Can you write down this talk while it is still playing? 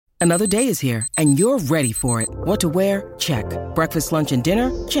Another day is here, and you're ready for it. What to wear? Check. Breakfast, lunch, and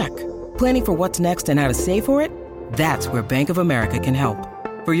dinner? Check. Planning for what's next and how to save for it? That's where Bank of America can help.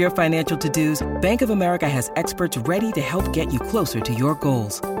 For your financial to-dos, Bank of America has experts ready to help get you closer to your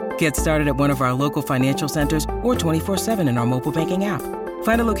goals. Get started at one of our local financial centers or 24/7 in our mobile banking app.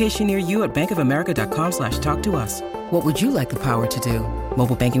 Find a location near you at bankofamerica.com/talktous. What would you like the power to do?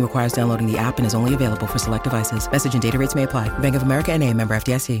 Mobile banking requires downloading the app and is only available for select devices. Message and data rates may apply. Bank of America NA, member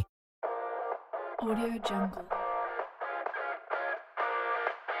FDIC. Audio Jungle.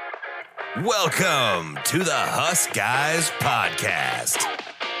 Welcome to the Husk Guys Podcast.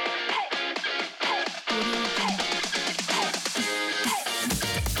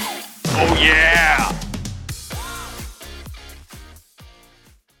 Oh, yeah.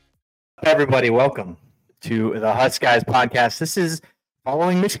 Everybody, welcome to the Husk Guys Podcast. This is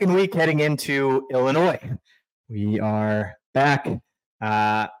following Michigan week, heading into Illinois. We are back.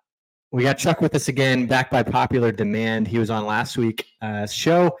 We got Chuck with us again, back by popular demand. He was on last week's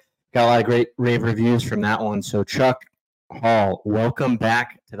show. Got a lot of great rave reviews from that one. So Chuck Hall, welcome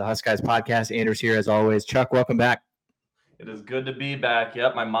back to the Husk Guys Podcast. Andrew's here as always. Chuck, welcome back. It is good to be back.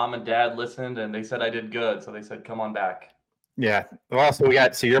 Yep, my mom and dad listened, and they said I did good. So they said, come on back. Yeah. Well, so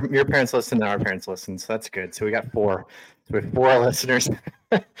your parents listened and our parents listened. So that's good. So we got four. So we have four listeners.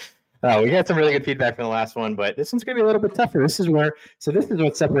 We had some really good feedback from the last one, but this one's going to be a little bit tougher. This is what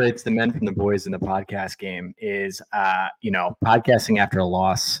separates the men from the boys in the podcast game is, podcasting after a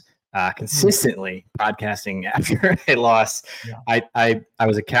loss, consistently podcasting after a loss. Yeah. I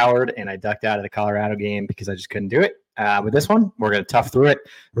was a coward and I ducked out of the Colorado game because I just couldn't do it. With this one, we're going to tough through it.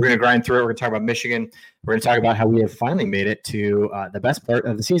 We're going to grind through it. We're going to talk about Michigan. We're going to talk about how we have finally made it to the best part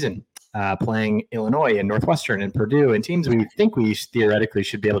of the season. Playing Illinois and Northwestern and Purdue and teams we think we theoretically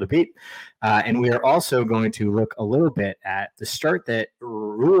should be able to beat. And we are also going to look a little bit at the start that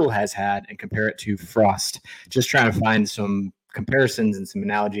Rhule has had and compare it to Frost, just trying to find some comparisons and some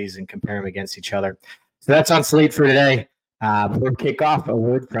analogies and compare them against each other. So that's on slate for today. Before we kick off, a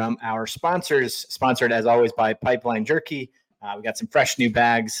word from our sponsors, sponsored as always by Pipeline Jerky. We got some fresh new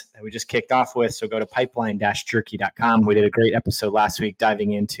bags that we just kicked off with, so go to pipeline-jerky.com. We did a great episode last week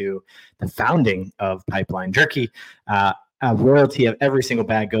diving into the founding of Pipeline Jerky. A royalty of every single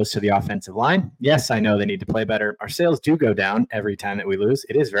bag goes to the offensive line. Yes, I know they need to play better. Our sales do go down every time that we lose.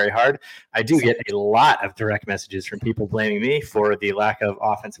 It is very hard. I do get a lot of direct messages from people blaming me for the lack of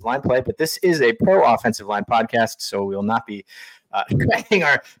offensive line play, but this is a pro offensive line podcast, so we will not be directing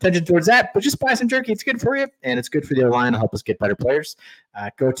our attention towards that, but just buy some jerky. It's good for you, and it's good for the line to help us get better players.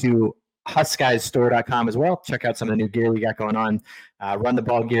 Go to HuskGuysStore.com as well. Check out some of the new gear we got going on. Run the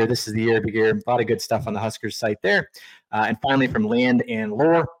ball gear. This is the year of the gear. A lot of good stuff on the Huskers site there. And finally, from Land and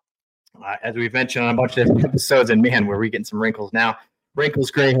Lore, as we've mentioned on a bunch of episodes, and man, where we getting some wrinkles now.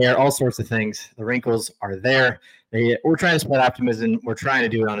 Wrinkles, gray hair, all sorts of things. The wrinkles are there. We're trying to spread optimism. We're trying to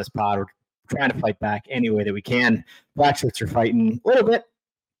do it on this pod. We're trying to fight back any way that we can. Black shirts are fighting a little bit,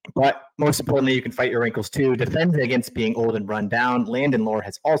 but most importantly, you can fight your wrinkles too. Defend against being old and run down. Land and Lore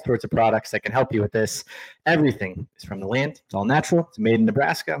has all sorts of products that can help you with this. Everything is from the land. It's all natural. It's made in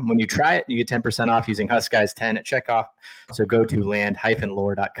Nebraska. When you try it, you get 10% off using HuskGuys10 at checkoff. So go to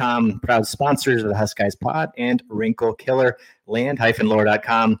land-lore.com. Proud sponsors of the Husk Guys pod and Wrinkle Killer.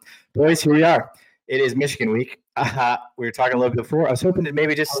 Land-lore.com. Boys, here we are. It is Michigan week. We were talking a little bit before. I was hoping to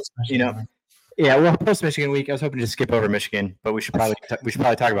maybe just, post Michigan week. I was hoping to just skip over Michigan, but we should probably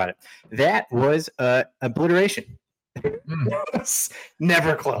talk about it. That was obliteration.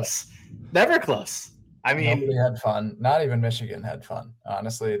 Never close. I mean, nobody had fun. Not even Michigan had fun.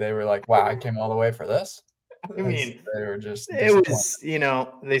 Honestly, they were like, "Wow, I came all the way for this." I mean, they were just. It was,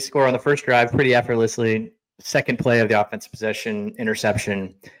 they score on the first drive pretty effortlessly. Second play of the offensive possession,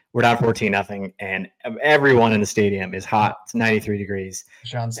 interception. We're down 14-0, and everyone in the stadium is hot. It's 93 degrees.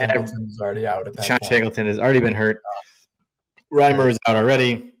 Sean Singleton is already out at that Sean point. Singleton has already been hurt. Reimer is out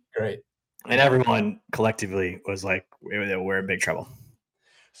already. Great. And everyone collectively was like, we're in big trouble.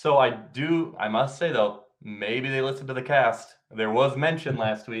 So I must say, though, maybe they listened to the cast. There was mention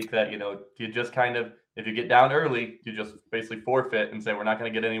last week that, you just kind of, if you get down early, you just basically forfeit and say, we're not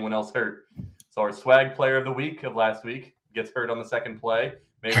going to get anyone else hurt. So our swag player of the week of last week gets hurt on the second play.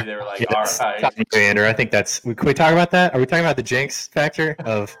 Maybe they were like, all right. Andrew, I think can we talk about that? Are we talking about the jinx factor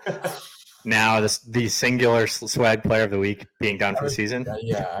of now the singular swag player of the week being done for the season?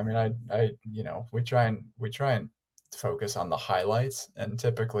 Yeah. I mean, we try and focus on the highlights, and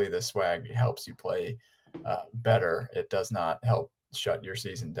typically the swag helps you play better. It does not help shut your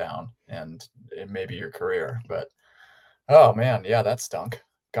season down and maybe your career, but oh man, yeah, that stunk.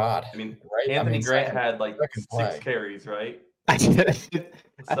 God. I mean, right? Anthony Grant had like 6 carries, right?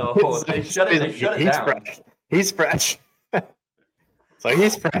 So they shut it down. Fresh. He's fresh. So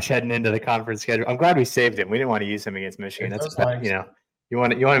he's fresh heading into the conference schedule. I'm glad we saved him. We didn't want to use him against Michigan. That's you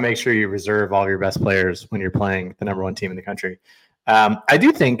want to make sure you reserve all of your best players when you're playing the number one team in the country. I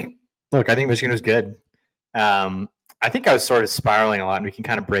do think. Look, I think Michigan was good. I think I was sort of spiraling a lot, and we can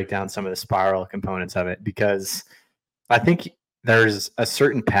kind of break down some of the spiral components of it because I think there's a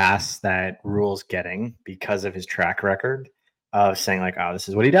certain pass that Rule's getting because of his track record of saying like, oh, this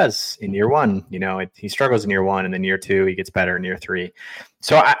is what he does in year one. He struggles in year one, and then year two, he gets better in year three.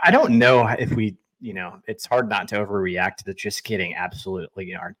 So I don't know if we, it's hard not to overreact to just getting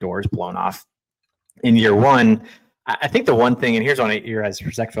absolutely our doors blown off in year one. I think the one thing, and here's on your guys'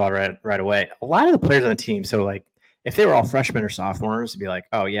 perspective right away, a lot of the players on the team, so like if they were all freshmen or sophomores, it'd be like,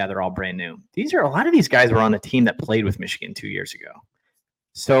 oh yeah, they're all brand new. A lot of these guys were on the team that played with Michigan 2 years ago.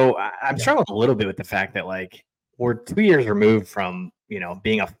 So I'm struggling a little bit with the fact that like we're 2 years removed from,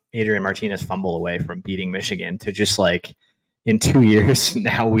 being a Adrian Martinez fumble away from beating Michigan to just like in 2 years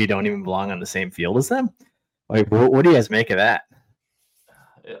now we don't even belong on the same field as them. Like, what do you guys make of that?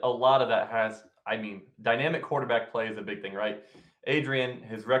 A lot of that dynamic quarterback play is a big thing, right? Adrian,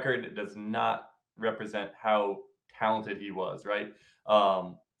 his record does not represent how talented he was, right?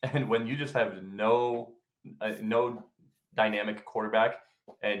 And when you just have no dynamic quarterback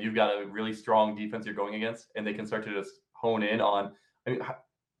and you've got a really strong defense you're going against and they can start to just hone in on,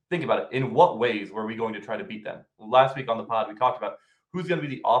 think about it. In what ways were we going to try to beat them? Last week on the pod, we talked about who's going to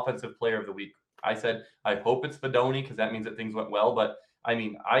be the offensive player of the week. I said, I hope it's Fedoni because that means that things went well. But I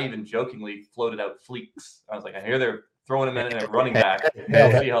even jokingly floated out Fleeks. I was like, I hear they're throwing him in at running back.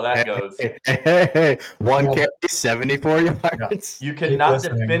 We'll see how that goes. One carry, 74 yards. You cannot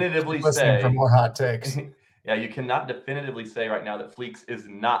definitively say for more hot takes. Yeah, you cannot definitively say right now that Fleeks is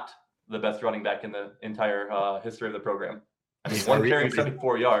not the best running back in the entire history of the program. One carry,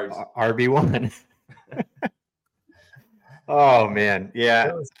 74 yards. RB1. Oh man, yeah.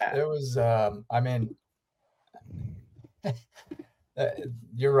 It was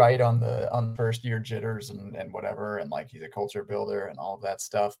you're right on the first year jitters and whatever, and like he's a culture builder and all of that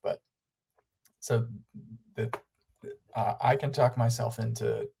stuff. But so I can talk myself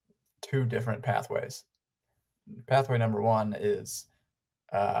into two different pathways. Pathway number one is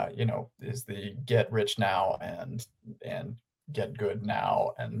is the get rich now and get good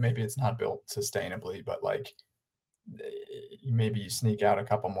now, and maybe it's not built sustainably, but like maybe you sneak out a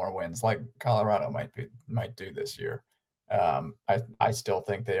couple more wins like Colorado might do this year. I still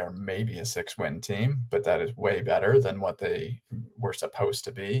think they are maybe a 6-win team, but that is way better than what they were supposed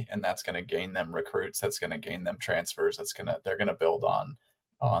to be. And that's going to gain them recruits. That's going to gain them transfers. They're going to build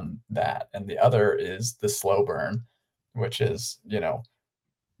on that. And the other is the slow burn, which is, you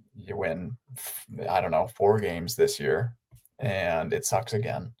win, 4 games this year and it sucks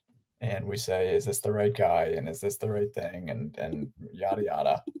again. And we say, is this the right guy? And is this the right thing? And yada,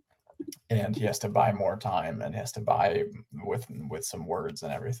 yada. And he has to buy more time and has to buy with some words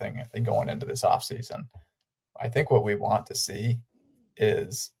and everything going into this offseason. I think what we want to see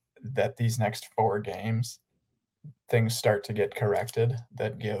is that these next 4 games, things start to get corrected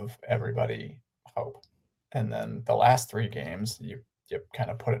that give everybody hope. And then the last 3 games, you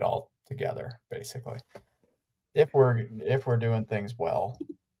kind of put it all together, basically. If we're doing things well,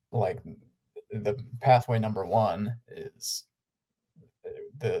 like the pathway number 1 is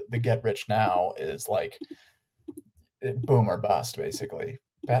the get rich now is like boom or bust, basically.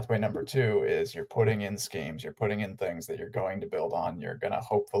 Pathway number 2 is you're putting in schemes, you're putting in things that you're going to build on. You're going to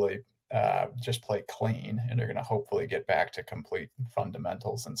hopefully just play clean, and you're going to hopefully get back to complete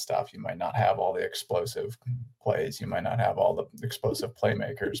fundamentals and stuff. You might not have all the explosive plays, you might not have all the explosive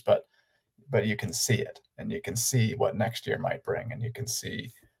playmakers, but you can see it, and you can see what next year might bring, and you can see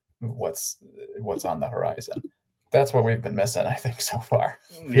what's on the horizon. That's what we've been missing, I think, so far.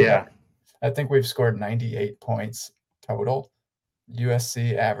 Yeah. I think we've scored 98 points total.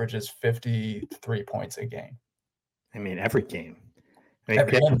 USC averages 53 points a game. Every game.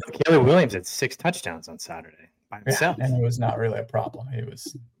 Caleb Williams had 6 touchdowns on Saturday by himself. And it was not really a problem.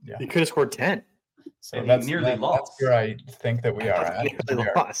 He could have scored 10. So and that's nearly lost. That's where I think that we are at.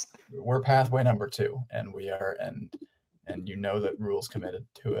 Lost. We're pathway number 2, and we are, and that Rule's committed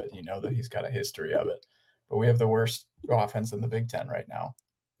to it. That he's got a history of it. But we have the worst offense in the Big Ten right now,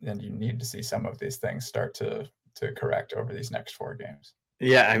 and you need to see some of these things start to correct over these next 4 games.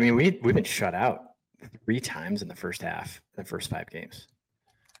 Yeah, we've been shut out 3 times in the first half, the first 5 games.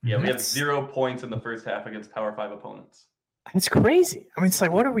 Yeah, we have 0 points in the first half against Power 5 opponents. That's crazy. It's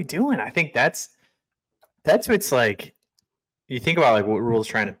like, what are we doing? I think that's what's like. You think about like what Rule's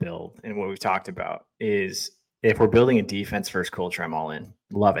trying to build, and what we've talked about is if we're building a defense first culture, I'm all in.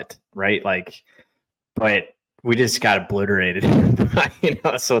 Love it. Right. Like, but we just got obliterated.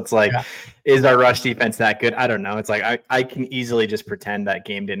 So it's like, is our rush defense that good? I don't know. It's like, I can easily just pretend that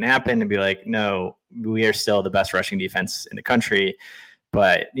game didn't happen and be like, no, we are still the best rushing defense in the country.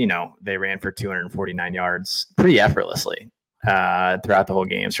 But, they ran for 249 yards pretty effortlessly throughout the whole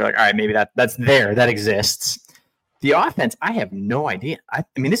game. So we're like, all right, maybe that's there. That exists. The offense, I have no idea. I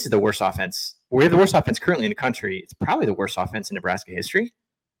mean, this is the worst offense. We're the worst offense currently in the country. It's probably the worst offense in Nebraska history.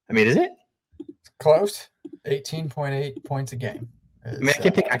 I mean, is it? Close. 18.8 points a game. I mean,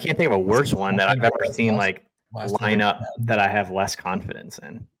 I can't think of a worse one that I've ever seen line up that I have less confidence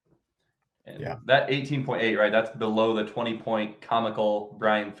in. And that 18.8, right? That's below the 20-point comical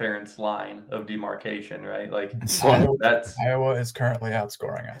Brian Ferentz line of demarcation, right? Like Iowa is currently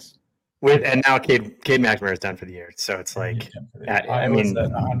outscoring us. And now Cade McNamara is done for the year, so it's like Iowa's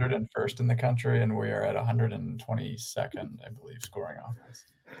at 101st in the country, and we are at 122nd, I believe, scoring offense.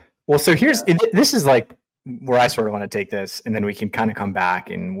 Well, so this is like where I sort of want to take this, and then we can kind of come back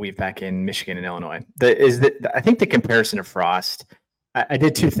and weave back in Michigan and Illinois. I think the comparison of Frost. I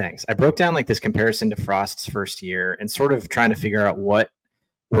did two things. I broke down like this comparison to Frost's first year and sort of trying to figure out what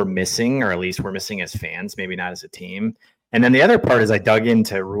we're missing, or at least we're missing as fans, maybe not as a team. And then the other part is I dug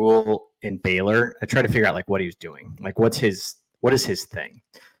into Rule in Baylor. I tried to figure out like what he was doing, like what is his thing.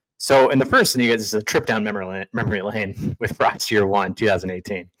 So in the first, and you guys, this is a trip down memory lane with Frost year 1,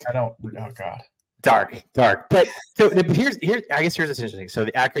 2018. Oh God. Dark. But so here's I guess here's what's interesting. So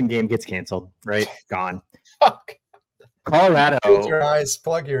the Akron game gets canceled, right? Gone. Fuck. Colorado. Close your eyes,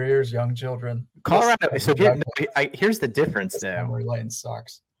 plug your ears, young children. Colorado. So here's the difference, though. Memory lane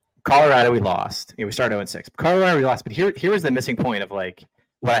sucks. Colorado, we lost. We started 0-6. Colorado, we lost. But here was the missing point of like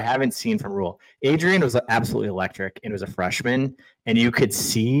what I haven't seen from Rule. Adrian was absolutely electric and was a freshman, and you could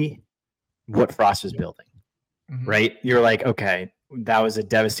see what Frost was building. Mm-hmm. Right? You're like, okay, that was a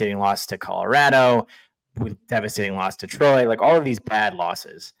devastating loss to Colorado, devastating loss to Troy, like all of these bad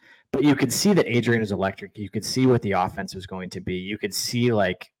losses. But you could see that Adrian was electric. You could see what the offense was going to be. You could see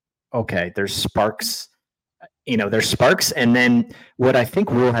like, okay, there's sparks. There's sparks. And then what I think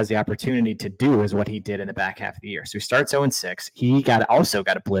Rule has the opportunity to do is what he did in the back half of the year. So he starts 0-6. He also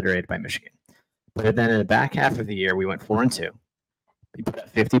got obliterated by Michigan. But then in the back half of the year, we went 4-2. He put up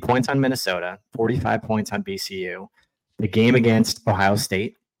 50 points on Minnesota, 45 points on BCU. The game against Ohio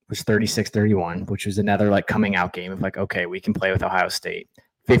State was 36-31, which was another like coming out game of like, okay, we can play with Ohio State.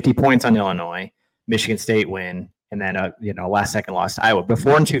 50 points on Illinois, Michigan State win, and then last second loss to Iowa. But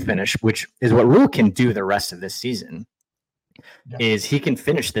 4-2 finish, which is what Rule can do the rest of this season, is he can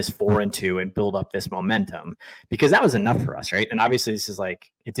finish this 4-2 and build up this momentum, because that was enough for us, right? And obviously this is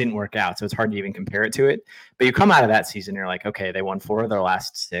like, it didn't work out, so it's hard to even compare it to it. But you come out of that season, you're like, okay, they won 4 of their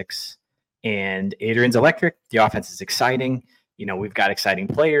last 6, and Adrian's electric. The offense is exciting. We've got exciting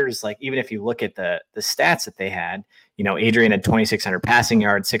players. Like, even if you look at the stats that they had, Adrian had 2,600 passing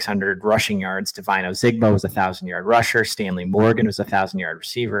yards, 600 rushing yards. Divine Ozigbo was a 1,000-yard rusher. Stanley Morgan was a 1,000-yard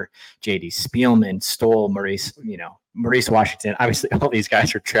receiver. J.D. Spielman, Stoll, Maurice Washington. Obviously, all these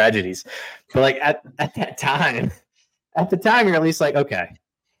guys are tragedies. But like at the time, you're at least like, okay,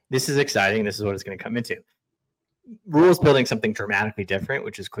 this is exciting. This is what it's going to come into. Rule's building something dramatically different,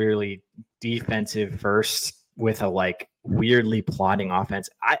 which is clearly defensive first with a like weirdly plotting offense.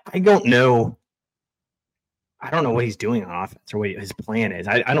 I don't know. I don't know what he's doing on offense or what his plan is.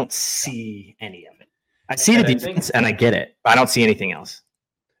 I don't see any of it. I see the defense and I get it, but I don't see anything else.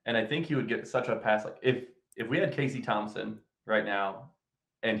 And I think he would get such a pass. Like if we had Casey Thompson right now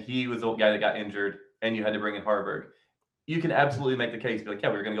and he was the guy that got injured and you had to bring in Harburg, you can absolutely make the case. Be like, yeah,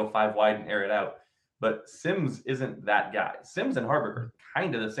 we're going to go 5 wide and air it out. But Sims isn't that guy. Sims and Harburg are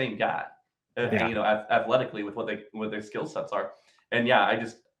kind of the same guy, athletically with what their skill sets are. And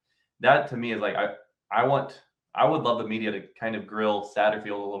that to me is like, I would love the media to kind of grill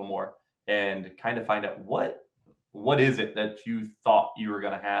Satterfield a little more and kind of find out what is it that you thought you were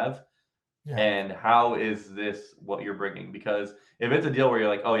going to have, and how is this what you're bringing? Because if it's a deal where you're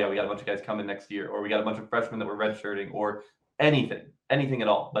like, oh yeah, we got a bunch of guys coming next year, or we got a bunch of freshmen that we're redshirting, or anything at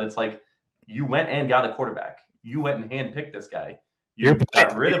all, but it's like you went and got a quarterback, you went and handpicked this guy, you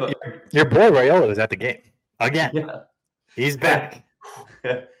got rid of your boy Raiola was at the game again. Yeah, he's back.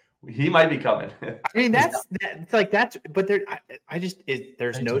 He might be coming. I mean, but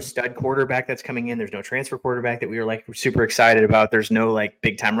there's no stud quarterback that's coming in. There's no transfer quarterback that we're super excited about. There's no like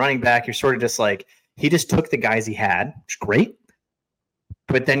big time running back. You're sort of just like, he just took the guys he had, which is great.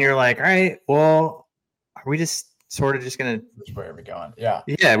 But then you're like, all right, well, are we just sort of just going to, where are we going? Yeah.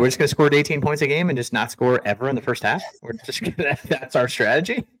 Yeah. We're just going to score 18 points a game and just not score ever in the first half. We're just that's our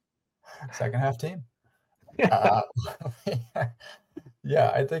strategy. Second half team. Uh,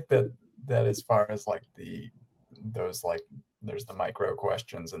 yeah, I think that as far as like those like there's the micro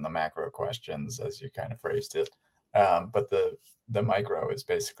questions and the macro questions as you kind of phrased it. But the micro is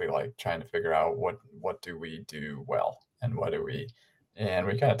basically like trying to figure out what do we do well and and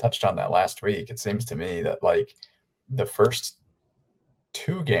we kind of touched on that last week. It seems to me that like the first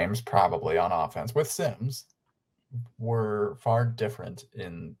 2 games probably on offense with Sims were far different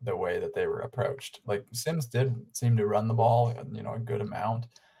in the way that they were approached. Like Sims did seem to run the ball, a good amount.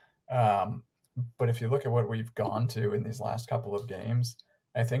 But if you look at what we've gone to in these last couple of games,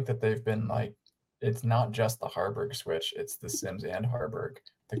 I think that they've been like, it's not just the Harburg switch, it's the Sims and Harburg.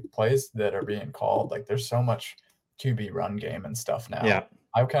 The plays that are being called, like there's so much QB run game and stuff now. Yeah.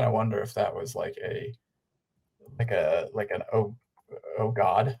 I kind of wonder if that was like an oh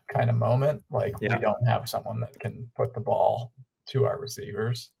God kind of moment. Like we don't have someone that can put the ball to our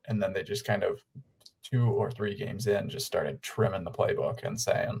receivers. And then they just kind of 2 or 3 games in just started trimming the playbook and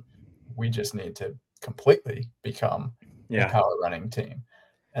saying, we just need to completely become a power running team.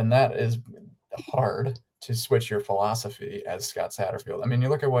 And that is hard to switch your philosophy as Scott Satterfield. I mean, you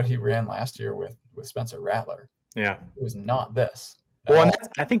look at what he ran last year with Spencer Rattler. Yeah. It was not this. Well,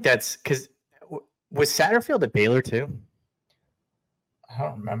 I think that's because was Satterfield at Baylor too? I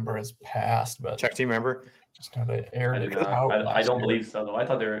don't remember his past, but Chuck, do you remember? Just kind of aired it out. I don't believe so, though. I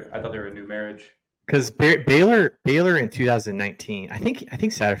thought they were a new marriage. Because Baylor in 2019, I think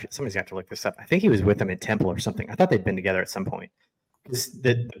Satterfield. Somebody's got to look this up. I think he was with them at Temple or something. I thought they'd been together at some point. Because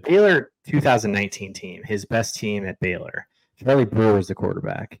the Baylor 2019 team, his best team at Baylor, Charlie Brewer was the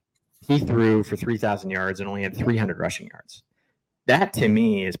quarterback. He threw for 3,000 yards and only had 300 rushing yards. That to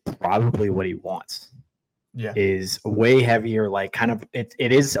me is probably what he wants. Yeah, is way heavier, like kind of it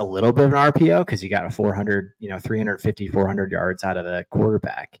is a little bit of an RPO because you got a 400, 350, 400 yards out of the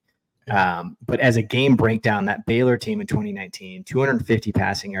quarterback. Yeah. But as a game breakdown, that Baylor team in 2019, 250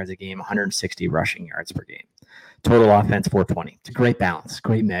 passing yards a game, 160 rushing yards per game. Total offense 420. It's a great balance,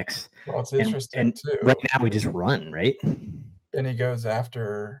 great mix. Well, it's interesting too. Right now we just run, right? And he goes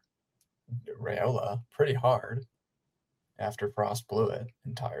after Raiola pretty hard after Frost blew it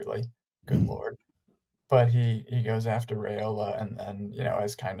entirely. Good Lord. But he goes after Raiola and then,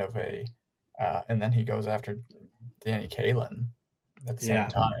 as kind of and then he goes after Danny Kaelin at the same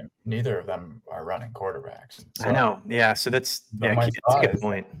time. Neither of them are running quarterbacks. So, I know. Yeah. So that's a good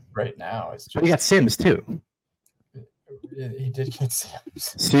point. Right now, it's just. But he got Sims too. He did get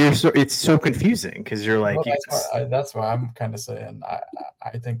Sims. So it's so confusing because you're like. Well, that's why I'm kind of saying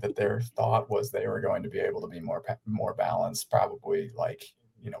I think that their thought was they were going to be able to be more balanced, probably like.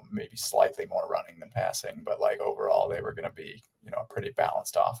 Maybe slightly more running than passing, but like overall they were going to be, a pretty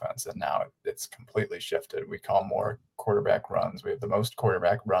balanced offense. And now it's completely shifted. We call more quarterback runs. We have the most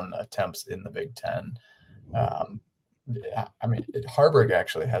quarterback run attempts in the Big Ten. Harburg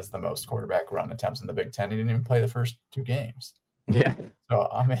actually has the most quarterback run attempts in the Big Ten. He didn't even play the first 2 games. Yeah. So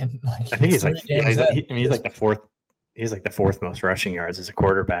I think he's like, he's like the fourth. He's like the 4th most rushing yards as a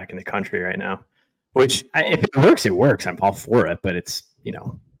quarterback in the country right now. Which, if it works, it works. I'm all for it, but it's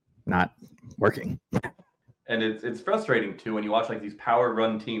not working. And it's frustrating too when you watch like these power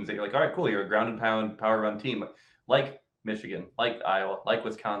run teams that you're like, all right, cool, you're a ground and pound power run team, like Michigan, like Iowa, like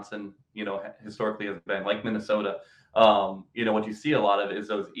Wisconsin, historically has been, like Minnesota. What you see a lot of is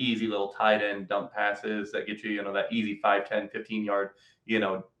those easy little tight end dump passes that get you, that easy 5, 10, 15 yard,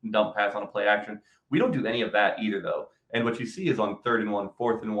 dump pass on a play action. We don't do any of that either though. And what you see is on 3rd and 1,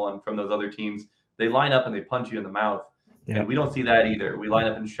 4th and 1 from those other teams, they line up and they punch you in the mouth. Yeah. And we don't see that either. We line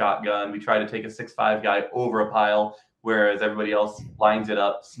up in shotgun. We try to take a 6'5" guy over a pile, whereas everybody else lines it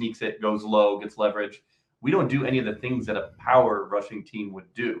up, sneaks it, goes low, gets leverage. We don't do any of the things that a power rushing team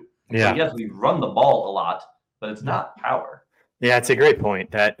would do. Yeah. So yes, we run the ball a lot, but it's not power. Yeah, it's a great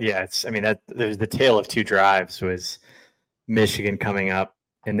point. There's the tale of 2 drives was Michigan coming up,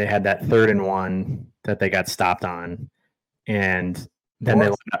 and they had that 3rd and 1 that they got stopped on, and then they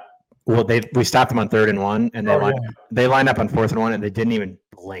lined up. Well, we stopped them on 3rd and 1, and they lined up on 4th and 1, and they didn't even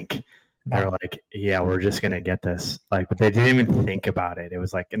blink. They were like, "Yeah, we're just gonna get this." Like, but they didn't even think about it. It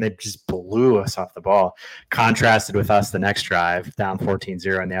was like, and they just blew us off the ball. Contrasted with us the next drive, down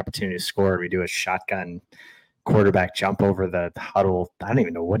 14-0, and the opportunity to score. We do a shotgun quarterback jump over the huddle. I don't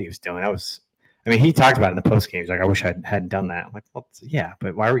even know what he was doing. He talked about it in the post game. He's like, "I wish I hadn't done that." I'm like, well, yeah,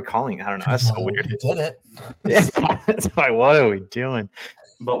 but why are we calling it? I don't know. That's so weird. You did it. Yeah, that's why. What are we doing?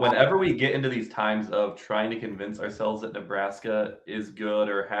 But whenever we get into these times of trying to convince ourselves that Nebraska is good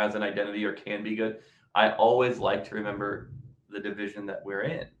or has an identity or can be good, I always like to remember the division that we're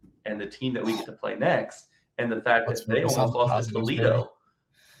in and the team that we get to play next, and the fact that they almost lost to Toledo.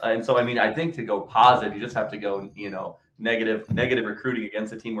 And so, I mean, I think to go positive, you just have to go, negative recruiting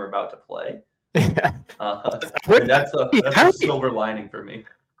against the team we're about to play. And that's a silver lining for me.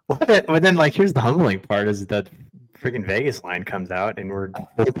 But then, like, here's the humbling part: is that freaking Vegas line comes out and we're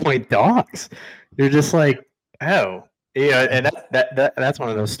 4-point dogs. You're just like, oh, yeah, and that's one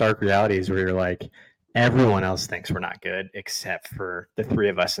of those stark realities where you're like, everyone else thinks we're not good except for the three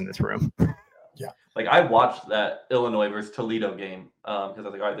of us in this room. Yeah. Like, I watched that Illinois versus Toledo game because I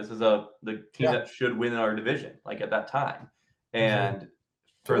was like, all right, this is the team that should win in our division, like at that time. And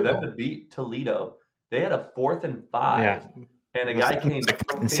for them to beat Toledo, they had a 4th and 5. Yeah. And a guy came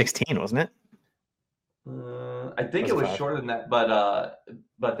like 16, wasn't it? I think it was shorter than that,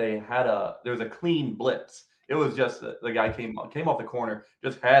 but they had there was a clean blitz. It was just the guy came off the corner,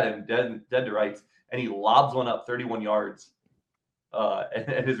 just had him dead to rights, and he lobs one up 31 yards.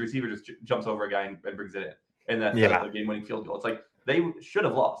 And his receiver just jumps over a guy and brings it in. And that's the game-winning field goal. It's like they should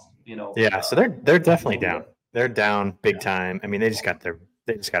have lost, Yeah, so they're definitely down. They're down big time. I mean, they just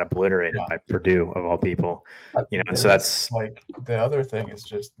got obliterated by Purdue of all people. And so that's like the other thing is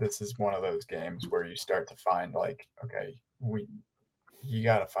just this is one of those games where you start to find like, okay, you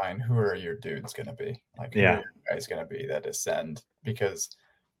got to find who are your dudes going to be, like who are your guys going to be that ascend, because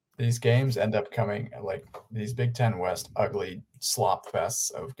these games end up coming like these Big Ten West ugly slop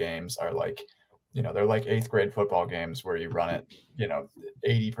fests of games are like, they're like 8th grade football games where you run it,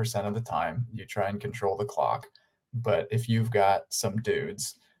 80% of the time. You try and control the clock. But if you've got some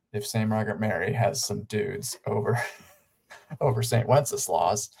dudes, if St. Margaret Mary has some dudes over St.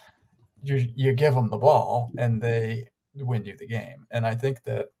 Wenceslaus, you give them the ball and they win you the game. And I think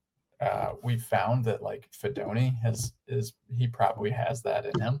that we found that like Fedoni he probably has that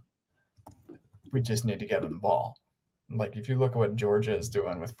in him. We just need to get him the ball. Like if you look at what Georgia is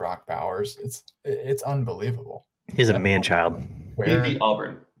doing with Brock Bowers, it's unbelievable. He's a man child. He beat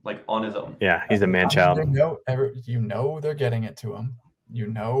Auburn like on his own. Yeah, he's a man child. They're getting it to him. You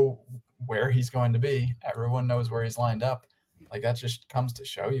know where he's going to be. Everyone knows where he's lined up. Like that just comes to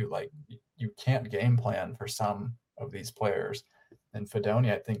show you like you can't game plan for some of these players. And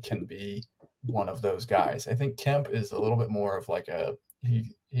Fedoni, I think, can be one of those guys. I think Kemp is a little bit more of like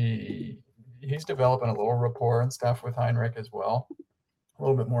he's developing a little rapport and stuff with Heinrich as well. A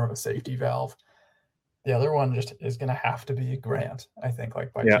little bit more of a safety valve. The other one just is going to have to be Grant, I think,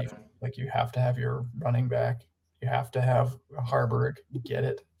 like you have to have your running back. You have to have Harburg get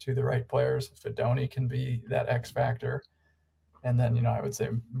it to the right players. Fedoni can be that X factor. And then, I would say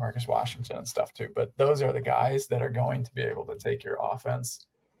Marcus Washington and stuff too. But those are the guys that are going to be able to take your offense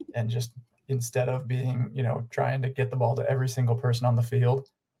and just instead of being, trying to get the ball to every single person on the field,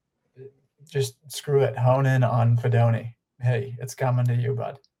 just screw it. Hone in on Fedoni. Hey, it's coming to you,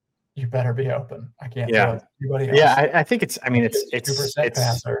 bud. You better be open. I can't throw it to anybody else. Yeah, I think it's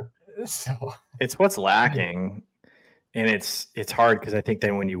passer. So it's what's lacking. And it's hard because I think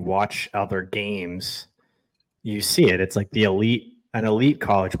then when you watch other games, you see it. It's like an elite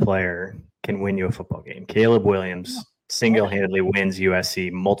college player can win you a football game. Caleb Williams single-handedly wins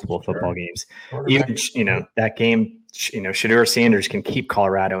USC multiple football games. Even, that game, Shedeur Sanders can keep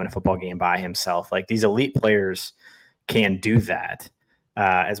Colorado in a football game by himself. Like these elite players can do that,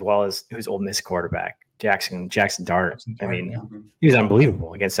 as well as who's Ole Miss quarterback, Jackson Dart. I mean, he was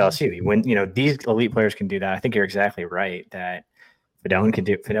unbelievable against LSU. These elite players can do that. I think you're exactly right that Fedoni can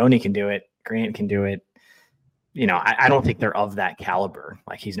do it. Grant can do it. I don't think they're of that caliber.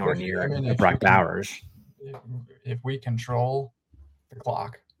 Like he's nowhere near Brock Bowers. If we control the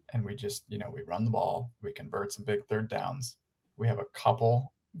clock and we just, we run the ball, we convert some big third downs, we have a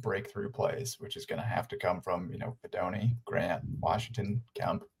couple breakthrough plays, which is going to have to come from, Fedoni, Grant, Washington,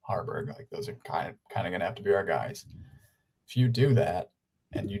 Kemp, Harburg. Like those are kind of going to have to be our guys. If you do that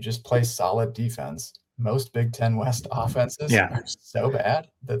and you just play solid defense, most Big Ten West offenses are so bad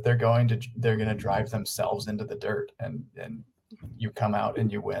that they're going to drive themselves into the dirt, and you come out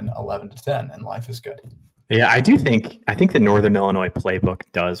and you win 11-10, and life is good. Yeah, I think the Northern Illinois playbook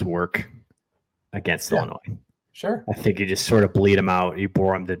does work against Illinois. Sure. I think you just sort of bleed them out, you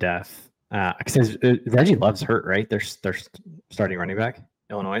bore them to death. Because Reggie Love's hurt, right? They're starting running back,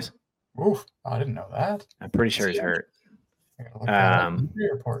 Illinois. Oof, I didn't know that. I'm pretty sure he's hurt.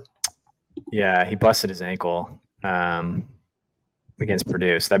 Report. Yeah, he busted his ankle against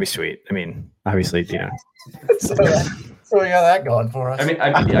Purdue, so that'd be sweet. I mean, obviously, So we got that going for us.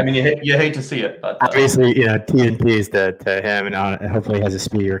 I mean, you hate to see it, but obviously, T&T's to him, and hopefully he has a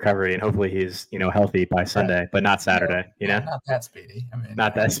speedy recovery, and hopefully he's healthy by Sunday, but not Saturday. Not that speedy.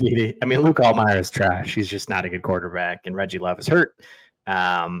 Not that speedy. I mean, Luke Altmaier is trash. He's just not a good quarterback, and Reggie Love is hurt.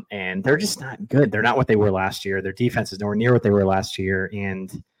 And they're just not good. They're not what they were last year. Their defense is nowhere near what they were last year,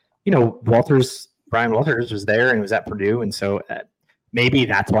 and Brian Walters was there and was at Purdue, and so maybe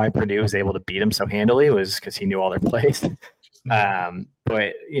that's why Purdue was able to beat him so handily, was because he knew all their plays.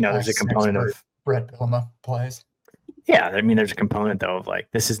 But there's a component of Brett Bielema plays. Yeah, I mean, there's a component though of like,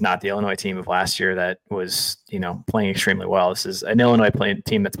 this is not the Illinois team of last year that was playing extremely well. This is an Illinois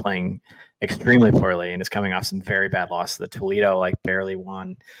team that's playing extremely poorly and is coming off some very bad losses. The Toledo barely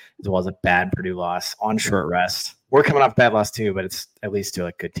won, as well as a bad Purdue loss on short rest. We're coming off bad loss too, but it's at least to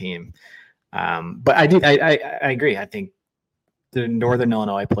a good team. But I agree. I think the Northern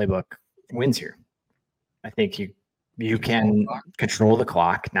Illinois playbook wins here. I think you can control the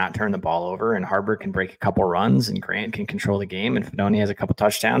clock, not turn the ball over, and Harbor can break a couple runs, and Grant can control the game, and Fedoni has a couple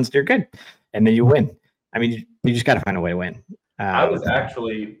touchdowns. You're good, and then you win. I mean, you just got to find a way to win. I was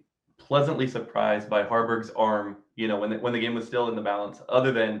actually pleasantly surprised by Harburg's arm. When the game was still in the balance,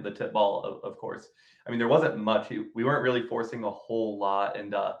 other than the tip ball, of course. I mean, there wasn't much. We weren't really forcing a whole lot,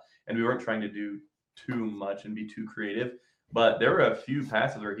 and we weren't trying to do too much and be too creative. But there were a few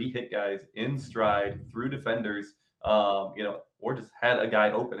passes where he hit guys in stride through defenders. Or just had a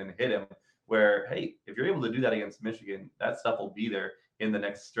guy open and hit him, where, hey, if you're able to do that against Michigan, that stuff will be there in the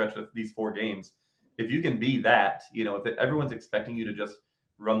next stretch of these 4 games. If you can be that, if everyone's expecting you to just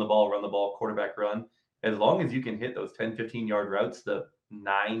run the ball, quarterback run, as long as you can hit those 10, 15-yard routes the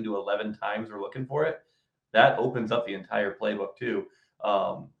 9 to 11 times we're looking for it, that opens up the entire playbook too.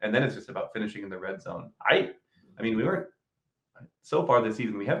 And then it's just about finishing in the red zone. I mean, we weren't, so far this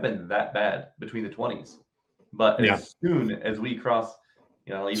season, we haven't been that bad between the 20s. But as soon as we cross,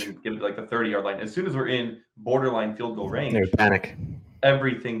 even give it the 30-yard line, as soon as we're in borderline field goal range, panic.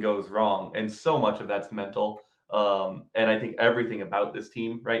 Everything goes wrong. And so much of that's mental. And I think everything about this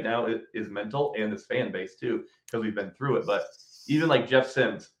team right now is mental, and this fan base too, because we've been through it. But even Jeff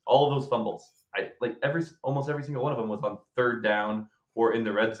Sims, all of those fumbles, almost every single one of them was on 3rd down or in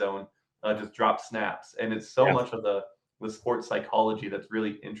the red zone, just drop snaps. And it's so much of the sports psychology that's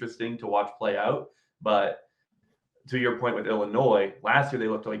really interesting to watch play out. But to your point with Illinois, last year they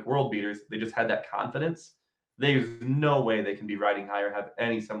looked like world beaters. They just had that confidence. There's no way they can be riding high or have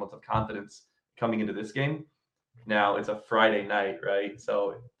any semblance of confidence coming into this game. Now, it's a Friday night, right?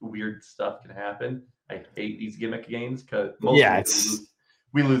 So weird stuff can happen. I hate these gimmick games because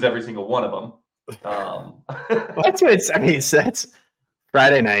we lose every single one of them. That's what it's. I mean, that's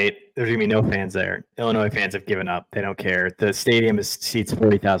Friday night. There's gonna be no fans there. Illinois fans have given up. They don't care. The stadium seats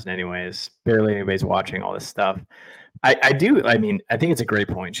 40,000 anyways. Barely anybody's watching all this stuff. I think it's a great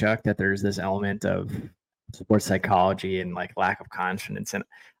point, Chuck, that there's this element of sports psychology and lack of confidence. And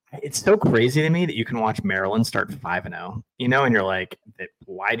it's so crazy to me that you can watch Maryland start 5-0, and you're like,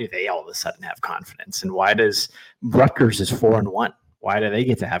 why do they all of a sudden have confidence? And why does Rutgers is 4-1? Why do they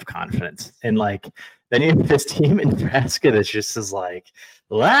get to have confidence? And then you have this team in Nebraska that's just is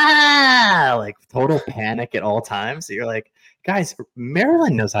total panic at all times. So you're like, guys,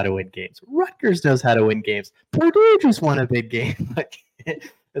 Maryland knows how to win games. Rutgers knows how to win games. Purdue just won a big game.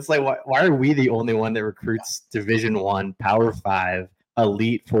 It's why are we the only one that recruits Division I, Power 5,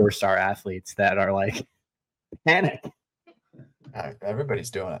 elite 4-star athletes that are panic? Everybody's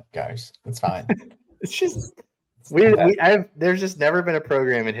doing it, guys. It's fine. It's just there's just never been a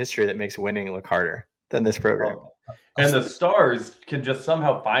program in history that makes winning look harder than this program. And the Stars can just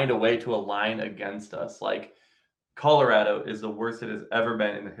somehow find a way to align against us. Colorado is the worst it has ever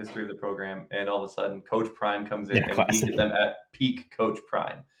been in the history of the program, and all of a sudden Coach Prime comes in and beats them at peak Coach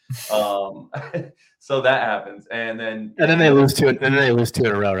Prime. So that happens, and then they lose 2 in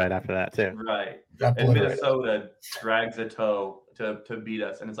a row right after that too. Right. And Minnesota drags a toe to beat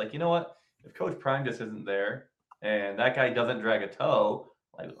us, and it's you know what? If Coach Prime just isn't there, and that guy doesn't drag a toe,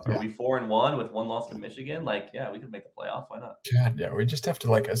 are we 4-1 with 1 loss to Michigan? We could make the playoff. Why not? Yeah, we just have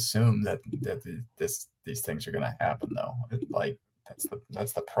to assume that these things are going to happen, though.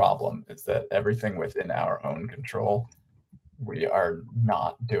 That's the problem, is that everything within our own control, we are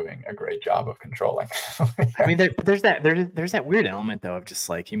not doing a great job of controlling. I mean, there's that weird element though of just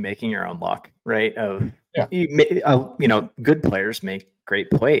you making your own luck, right? Good players make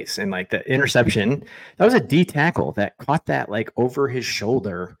great plays, and the interception, that was a D tackle that caught that over his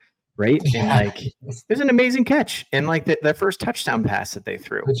shoulder, right? And it was an amazing catch, and the first touchdown pass that they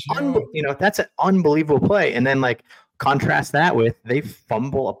threw, that's an unbelievable play. And then contrast that with they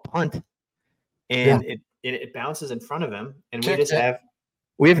fumble a punt, and it bounces in front of him, and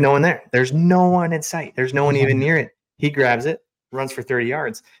we have no one there. There's no one in sight. There's no one even near it. He grabs it, runs for 30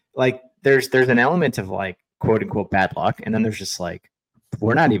 yards. There's an element of quote unquote bad luck, and then there's just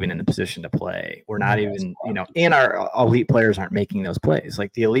we're not even in the position to play. We're not even, and our elite players aren't making those plays.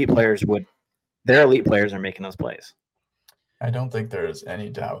 Their elite players are making those plays. I don't think there's any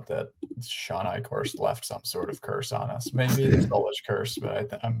doubt that Sean Eichhorst left some sort of curse on us. Maybe the Solich curse,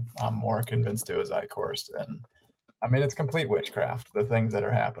 but I'm more convinced it was Eichhorst. And I mean, it's complete witchcraft. The things that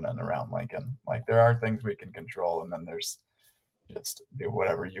are happening around Lincoln, like there are things we can control, and then there's just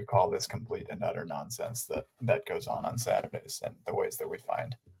whatever you call this complete and utter nonsense that goes on Saturdays and the ways that we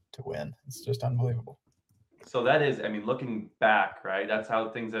find to win. It's just unbelievable. So that is, I mean, looking back, right? That's how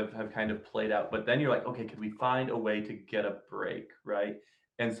things have kind of played out. But then you're like, okay, could we find a way to get a break, right?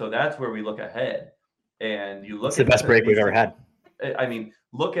 And so that's where we look ahead. And you look It's the best break we've ever had. I mean,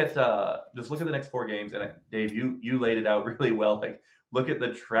 look at just look at the next 4 games. And Dave, you laid it out really well. Like, look at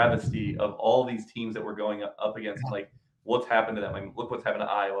the travesty of all these teams that we're going up against. Like, what's happened to them? I mean, look what's happened to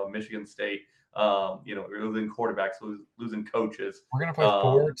Iowa, Michigan State. We're losing quarterbacks, losing coaches. We're gonna play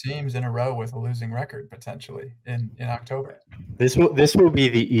 4 teams in a row with a losing record potentially in October. This will be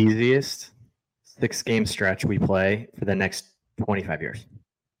the easiest 6-game stretch we play for the next 25 years.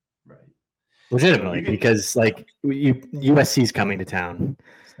 Right. Legitimately, because like USC's coming to town.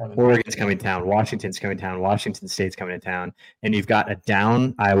 Oregon's coming to town, Washington's coming to town, Washington State's coming to town, and you've got a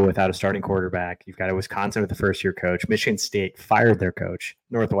down Iowa without a starting quarterback. You've got a Wisconsin with a first-year coach. Michigan State fired their coach.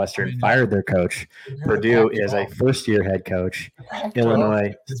 Northwestern fired their coach. Purdue is a first-year head coach.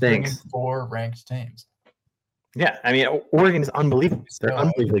 Illinois stinks. 4 ranked teams. Yeah, I mean, Oregon is unbelievable. They're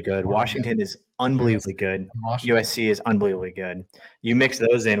unbelievably good. Washington is unbelievably good. USC is unbelievably good. You mix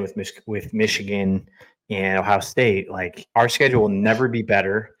those in with Michigan and Ohio State, like our schedule will never be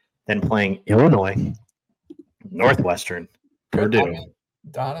better than playing Illinois, Northwestern, Purdue. I mean,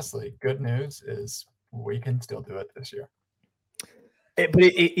 honestly, good news is we can still do it this year.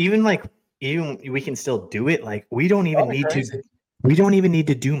 Even we can still do it. Like we don't even need to. We don't even need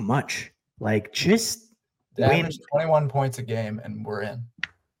to do much. Like just win 21 points a game, and we're in.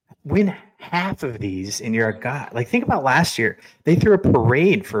 Win half of these, and you're a god. Like think about last year. They threw a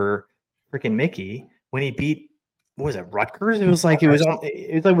parade for freaking Mickey. When he beat, what was it, Rutgers? It was like they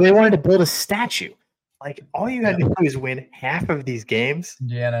wanted to build a statue. Like all you got to do is win half of these games.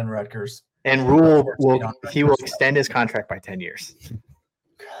 Indiana and Rutgers. And Rule will extend his contract by 10 years.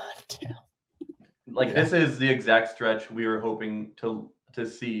 God damn. Like this is the exact stretch we were hoping to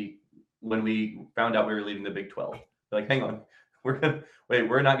see when we found out we were leaving the Big 12. Like, hang on.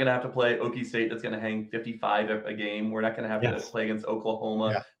 We're not gonna have to play Okie State that's gonna hang 55 a game. We're not gonna have to play against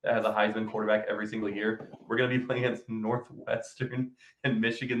Oklahoma that has a Heisman quarterback every single year. We're gonna be playing against Northwestern and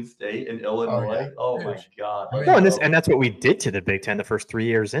Michigan State and Illinois. Oh my God. Well, and that's what we did to the Big Ten the first 3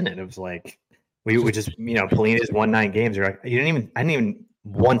 years in it. It was like we would just Polina's won 9 games. I didn't even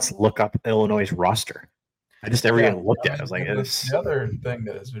once look up Illinois' roster. I just never even looked at it. I was like, the other thing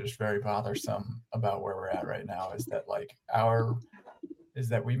that is just very bothersome about where we're at right now is that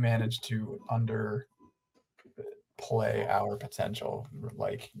we managed to underplay our potential.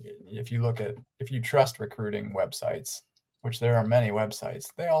 Like if you trust recruiting websites, which there are many websites,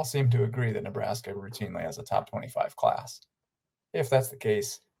 they all seem to agree that Nebraska routinely has a top 25 class. If that's the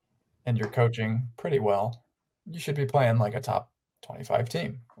case and you're coaching pretty well, you should be playing like a top 25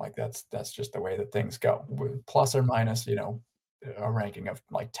 team. Like that's just the way that things go, plus or minus a ranking of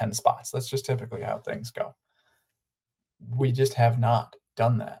like 10 spots. That's just typically how things go. We just have not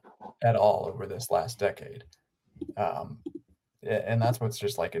done that at all over this last decade, and that's what's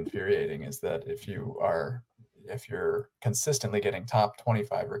just like infuriating is that if you're consistently getting top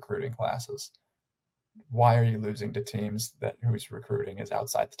 25 recruiting classes, why are you losing to teams whose recruiting is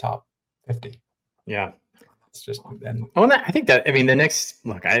outside the top 50? Yeah. It's just I think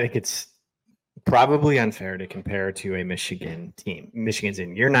it's probably unfair to compare to a Michigan team. Michigan's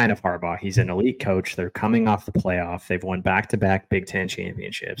in year 9 of Harbaugh. He's an elite coach. They're coming off the playoff. They've won back-to-back Big Ten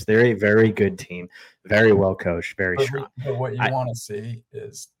championships. They're a very good team, very well coached, very strong. But what you want to see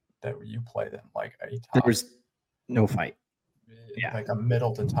is that you play them like a top. There was no fight. Yeah, like a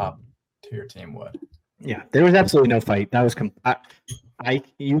middle to top tier team would. Yeah, there was absolutely no fight. That was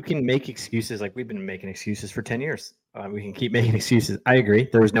you can make excuses like we've been making excuses for 10 years. We can keep making excuses. I agree.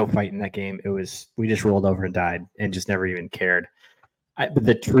 There was no fight in that game. We just rolled over and died and just never even cared. But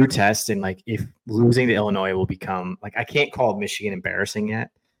the true test and like if losing to Illinois will become like I can't call Michigan embarrassing yet,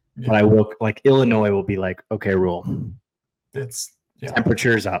 but I will like Illinois will be like okay, Rule. It's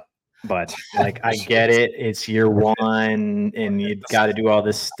temperature's up. But like I get it, it's year 1, and you got to do all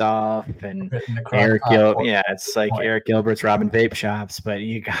this stuff. And Eric Gilbert's robbing vape shops, but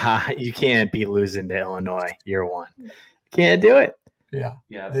you can't be losing to Illinois year 1. Can't do it. Yeah.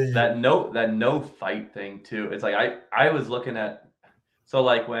 That no fight thing too. It's like I was looking at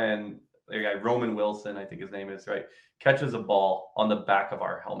like when the guy Roman Wilson, I think his name is right, catches a ball on the back of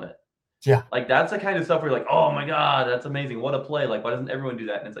our helmet. Yeah. Like, that's the kind of stuff where you're like, oh my God, that's amazing. What a play. Like, why doesn't everyone do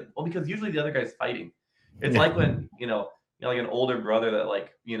that? And it's like, well, because usually the other guy's fighting. It's like when, like an older brother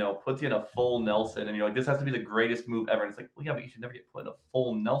that puts you in a full Nelson and you're like, this has to be the greatest move ever. And it's like, well, yeah, but you should never get put in a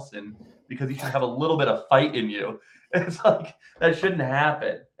full Nelson because you should have a little bit of fight in you. And it's like, that shouldn't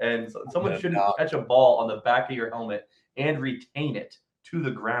happen. And someone shouldn't catch a ball on the back of your helmet and retain it to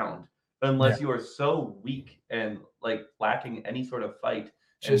the ground unless you are so weak and like lacking any sort of fight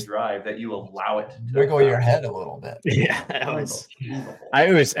and drive that you allow it to wiggle your head a little bit. Yeah, that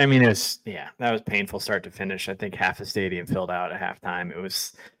was painful start to finish. I think half the stadium filled out at halftime. It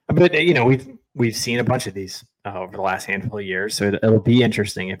was, but we've seen a bunch of these over the last handful of years, so it'll be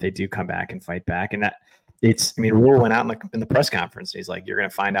interesting if they do come back and fight back. And Rule went out in the press conference. And he's like, you're going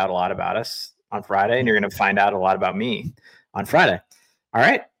to find out a lot about us on Friday, and you're going to find out a lot about me on Friday. All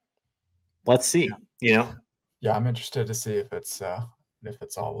right, let's see. Yeah, I'm interested to see if it's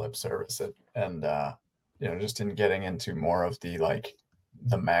all lip service and just in getting into more of the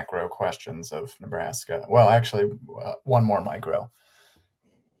macro questions of Nebraska. Well, actually, one more micro.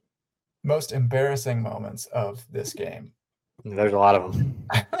 Most embarrassing moments of this game. There's a lot of them.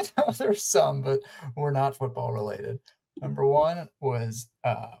 There's some, but we're not football related. Number one was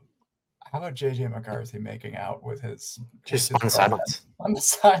how about JJ McCarthy making out with his on the sidelines? On the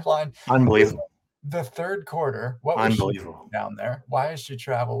sideline. Unbelievable. The third quarter, what was she doing down there? Why does she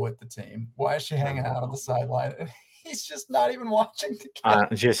travel with the team? Why is she hanging out on the sideline? He's just not even watching the game.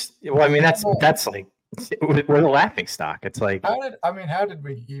 That's like we're the laughing stock. It's like how did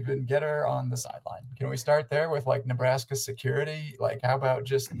we even get her on the sideline? Can we start there with Nebraska security? How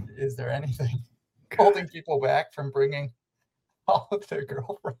about is there anything holding people back from bringing all of their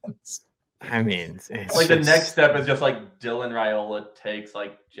girlfriends? It's the next step is just Dylan Raiola takes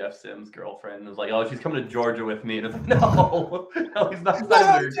Jeff Sims' girlfriend and is like, oh, she's coming to Georgia with me. And it's like, no, he's not.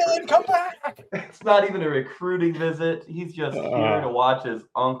 Dylan, come back. It's not even a recruiting visit. He's just here to watch his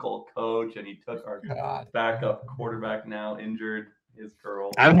uncle coach, and he took our backup quarterback now injured his girl.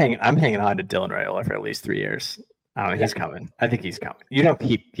 I'm hanging on to Dylan Raiola for at least 3 years. He's coming. I think he's coming.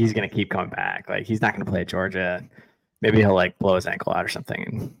 He's going to keep coming back. He's not going to play at Georgia. Maybe he'll blow his ankle out or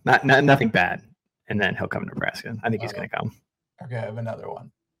something. Nothing bad. And then he'll come to Nebraska. I think he's going to come. Okay, I have another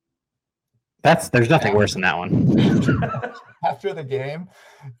one. There's nothing worse than that one. After the game,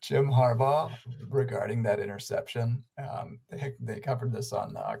 Jim Harbaugh, regarding that interception, they covered this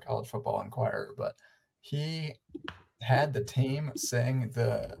on College Football Inquirer, but he had the team sing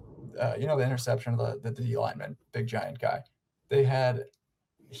the interception of the D lineman, big giant guy.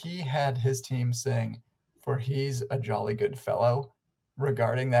 He had his team sing "For He's a Jolly Good Fellow"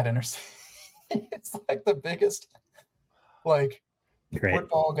 regarding that interception. It's the biggest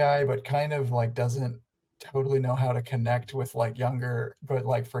football guy, but kind of doesn't totally know how to connect with younger, but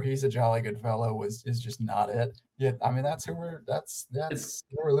 "For He's a Jolly Good Fellow" is just not it. Yeah, that's who we're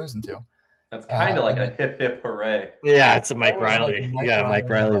losing to. That's kind of a hip hip hooray. Yeah, it's a Mike Riley. Mike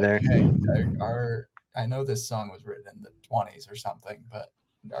Riley there. I know this song was written in the 1920s or something, but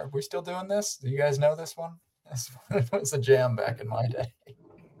are we still doing this? Do you guys know this one? It was a jam back in my day.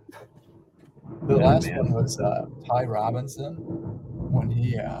 The last one was Ty Robinson when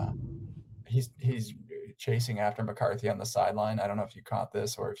he's chasing after McCarthy on the sideline. I don't know if you caught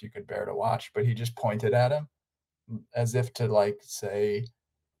this or if you could bear to watch, but he just pointed at him as if to say,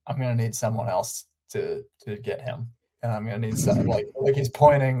 I'm going to need someone else to get him. And I'm going to need someone like he's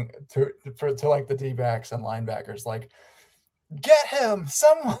pointing to the D-backs and linebackers, get him,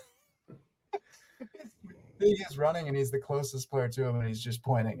 someone. He's running and he's the closest player to him and he's just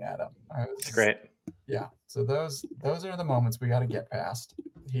pointing at him. It's great. Yeah. So those are the moments we got to get past.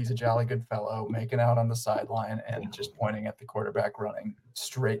 He's a jolly good fellow, making out on the sideline and just pointing at the quarterback running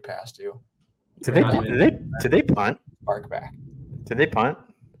straight past you. Did they punt? Spark back. Did they punt?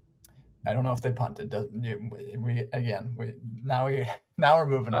 I don't know if they punted. Now we're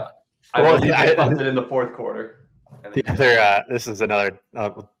moving on. I think they punted in the fourth quarter. The other, this is another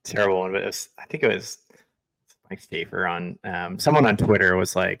terrible one, but I think it was Mike Schaefer on someone on Twitter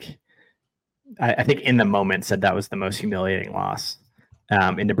was like, I think in the moment said that was the most humiliating loss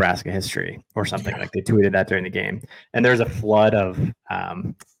in Nebraska history or something. They tweeted that during the game, and there's a flood of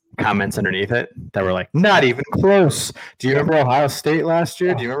comments underneath it that were not even close. Do you remember Ohio State last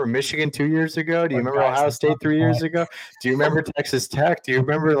year? Do you remember Michigan 2 years ago? Do you remember Ohio State 3 years ago? Do you remember Texas Tech? Do you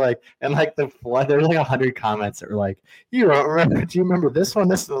remember the flood? There were 100 comments that were you don't remember? Do you remember this one?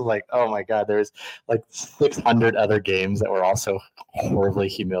 This was oh my God, there's 600 other games that were also horribly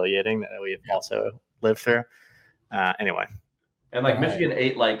humiliating that we have also lived through. Anyway. And Michigan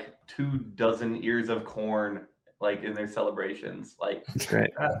ate 2 dozen ears of corn like in their celebrations. Like That's great.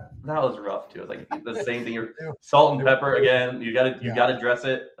 that was rough too. It's like the same thing. You're salt and pepper again. You gotta dress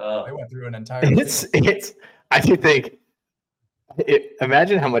it. They went through an entire. It's. I do think.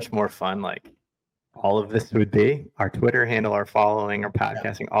 Imagine how much more fun like all of this would be. Our Twitter handle, our following, our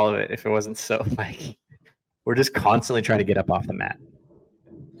podcasting, all of it. If it wasn't so like we're just constantly trying to get up off the mat.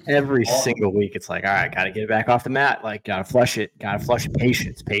 Every single week, it's like, all right, got to get it back off the mat. Like, got to flush it. Got to flush it.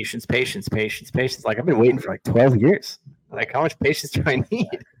 Patience. Like, I've been waiting for like 12 years. Like, how much patience do I need?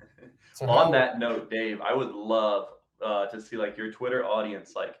 So on that note, Dave, I would love to see like your Twitter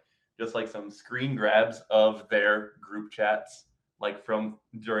audience, like just like some screen grabs of their group chats, like from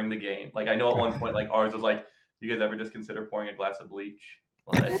during the game. Like, I know at one point, like ours was like, you guys ever just consider pouring a glass of bleach?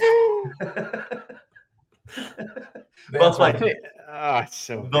 Like, but like, it's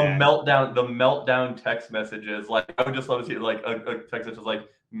so the bad. meltdown text messages. Like, I would just love to see like a text message like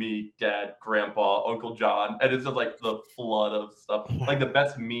me, Dad, Grandpa, Uncle John, and it's just like the flood of stuff. Like the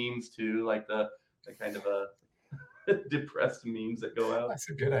best memes too, like the kind of depressed memes that go out. That's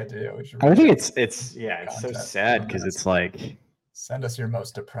a good idea. I think it's so sad because it's like send us your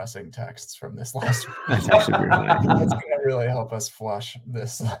most depressing texts from this last week. That's actually pretty funny. That's gonna really help us flush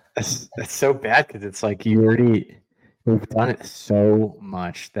this. That's so bad because it's like we've done it so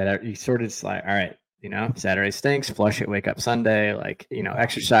much that you sort of just like, all right, Saturday stinks, flush it, wake up Sunday, like,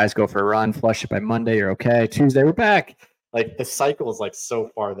 exercise, go for a run, flush it by Monday, you're okay. Tuesday, we're back. Like the cycle is like so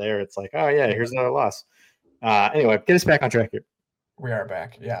far there. It's like, oh yeah, here's another loss. Anyway, get us back on track here. We are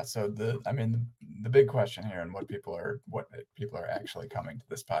back. Yeah. So the big question here and what people are actually coming to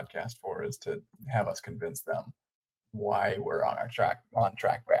this podcast for is to have us convince them why we're on track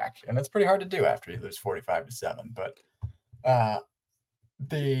back. And it's pretty hard to do after you lose 45-7, but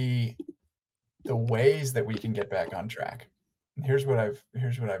the ways that we can get back on track. Here's what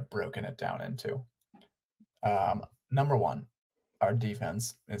I've broken it down into. Number one, our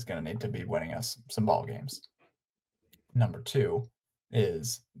defense is going to need to be winning us some ball games. Number two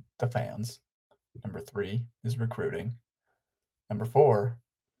is the fans. Number three is recruiting. Number four,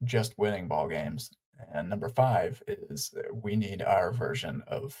 just winning ball games. And number five is we need our version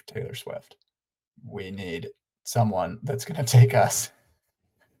of Taylor Swift. We need someone that's going to take us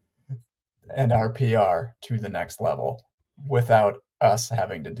and our PR to the next level without us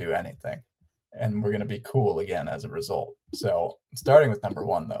having to do anything. And we're going to be cool again as a result. So starting with number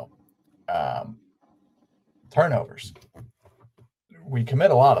one, though, turnovers. We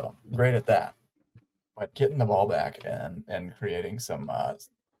commit a lot of them. Great at that. But getting the ball back and creating some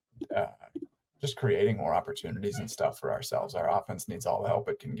just creating more opportunities and stuff for ourselves. Our offense needs all the help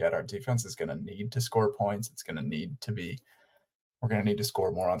it can get. Our defense is going to need to score points. It's going to need to be – we're going to need to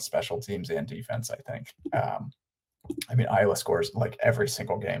score more on special teams and defense, I think. Iowa scores like every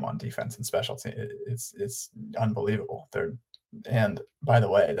single game on defense and special teams. It's unbelievable. And by the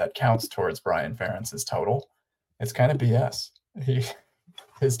way, that counts towards Brian Ferentz's total. It's kind of BS.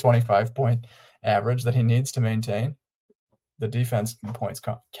 His 25-point average that he needs to maintain, the defense points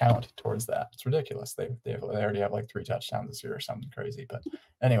count towards that. It's ridiculous. They already have like 3 touchdowns this year or something crazy. But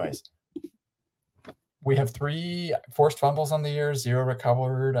anyways, we have 3 forced fumbles on the year, 0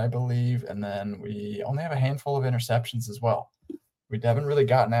 recovered, I believe, and then we only have a handful of interceptions as well. We haven't really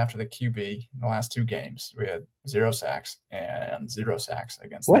gotten after the QB in the last 2 games. We had 0 sacks and 0 sacks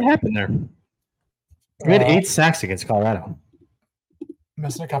against. What happened there? We had 8 sacks against Colorado.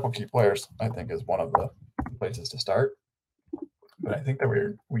 Missing a couple key players, I think, is one of the places to start. But I think that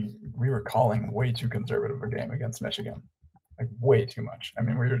we were calling way too conservative a game against Michigan, like way too much. I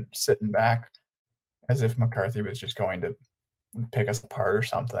mean, we were sitting back as if McCarthy was just going to pick us apart or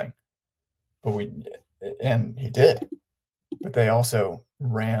something. And he did. But they also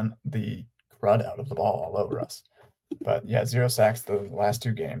ran the crud out of the ball all over us. But yeah, 0 sacks the last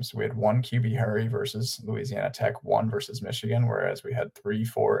 2 games. We had 1 QB hurry versus Louisiana Tech, 1 versus Michigan, whereas we had 3,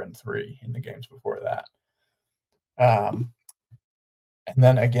 4, and 3 in the games before that. And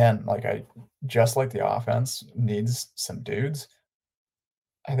then again, just like the offense needs some dudes,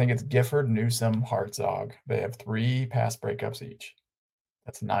 I think it's Gifford, Newsome, Hartzog. They have 3 pass breakups each.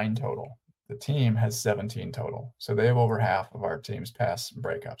 That's 9 total. The team has 17 total. So they have over half of our team's pass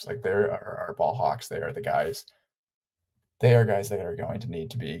breakups. Like they're our ball hawks. They are the guys. They are guys that are going to need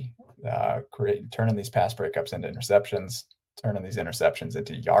to be turning these pass breakups into interceptions, turning these interceptions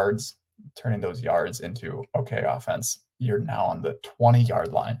into yards, turning those yards into, okay, offense, you're now on the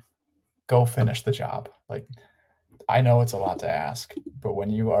 20-yard line. Go finish the job. Like, I know it's a lot to ask, but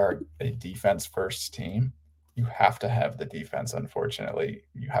when you are a defense-first team, you have to have the defense, unfortunately.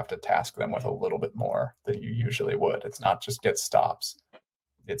 You have to task them with a little bit more than you usually would. It's not just get stops.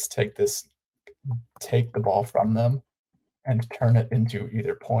 It's take this take the ball from them and turn it into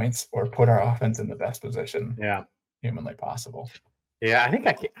either points or put our offense in the best position humanly possible. Yeah, I think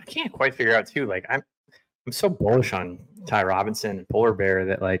I can't quite figure out too. Like I'm so bullish on Ty Robinson and Polar Bear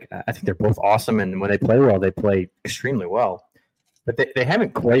that like I think they're both awesome, and when they play well, they play extremely well. But they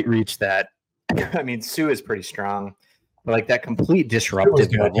haven't quite reached that. I mean, Sue is pretty strong, but like that complete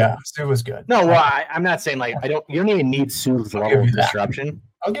disruptive level. Yeah, Sue was good. No, well, I'm not saying like you don't even need Sue's level of disruption.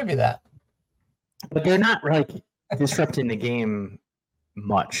 I'll give you that. But they're not like disrupting the game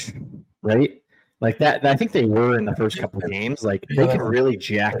much, right? Like that, I think they were in the first couple of games. Like they can really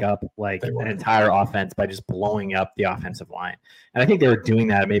jack up like an entire offense by just blowing up the offensive line. And I think they were doing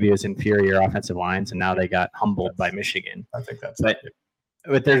that. Maybe it was inferior offensive lines, and now they got humbled by Michigan. I think that's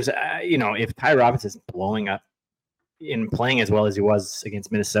but there's if Ty Robinson's blowing up in playing as well as he was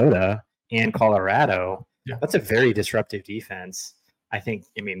against Minnesota and Colorado, that's a very disruptive defense. I think.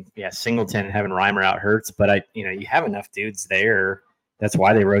 I mean, Singleton and having Reimer out hurts, but you have enough dudes there. That's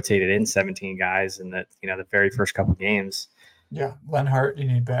why they rotated in 17 guys in the very first couple games. Yeah, Lenhart, you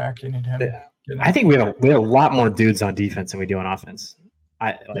need back. You need him. I think we have a lot more dudes on defense than we do on offense.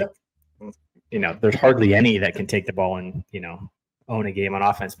 There's hardly any that can take the ball and own a game on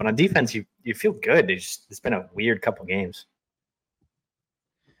offense. But on defense, you feel good. It's been a weird couple games.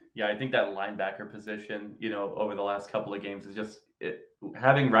 Yeah, I think that linebacker position, over the last couple of games is just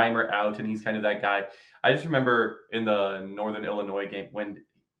having Reimer out, and he's kind of that guy. I just remember in the Northern Illinois game when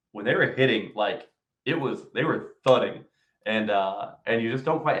they were hitting, like they were thudding, and you just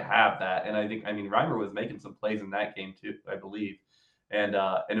don't quite have that. And Reimer was making some plays in that game too, I believe, and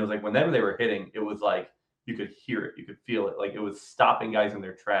it was like whenever they were hitting, it was like you could hear it, you could feel it, like it was stopping guys in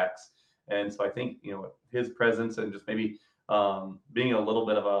their tracks. And so I think his presence and just maybe being a little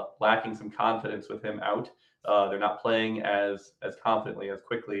bit of lacking some confidence with him out. They're not playing as confidently, as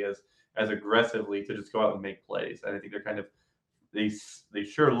quickly, as aggressively to just go out and make plays. And I think they're kind of they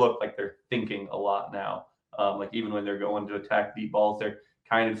sure look like they're thinking a lot now. Like even when they're going to attack deep balls, they're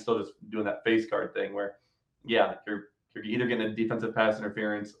kind of still just doing that face guard thing where, you're either getting a defensive pass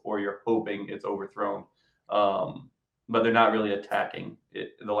interference or you're hoping it's overthrown. But they're not really attacking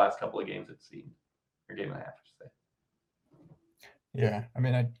it in the last couple of games, it seemed, or game and a half, I should say. Yeah, I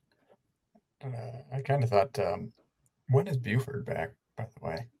mean, I kind of thought, when is Buford back, by the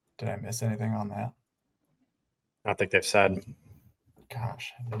way? Did I miss anything on that? I don't think they've said.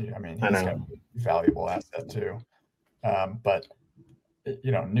 Gosh, I mean, he's got a valuable asset too. But,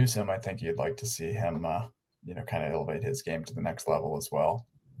 Newsome, I think you'd like to see him, kind of elevate his game to the next level as well.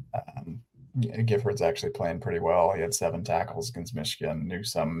 Gifford's actually playing pretty well. He had 7 tackles against Michigan.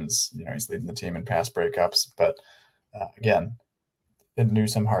 Newsome is, he's leading the team in pass breakups. But, again,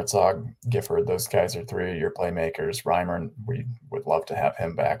 Newsome, Hartzog, Gifford, those guys are 3 of your playmakers. Reimer, we would love to have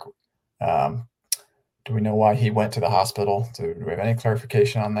him back. Do we know why he went to the hospital? Do we have any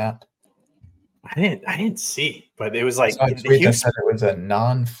clarification on that? I didn't see, but it was like said it was a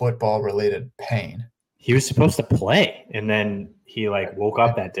non-football related pain. He was supposed to play, and then he woke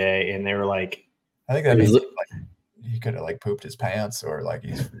up that day, and they were like, I think that means he could have pooped his pants or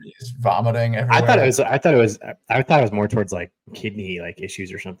he's vomiting everywhere. I thought it was more towards kidney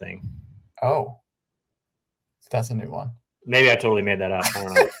issues or something. Oh, that's a new one. Maybe I totally made that up. I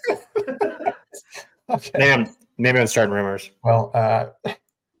don't know. Okay. Maybe I'm starting rumors. Well,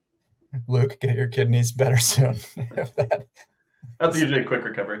 Luke, get your kidneys better soon. That's usually a quick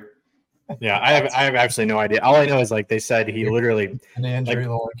recovery. Yeah, I have absolutely no idea. All I know is they said he literally an injury,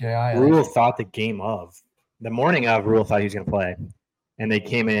 Rule thought the morning of Rule thought he was going to play, and they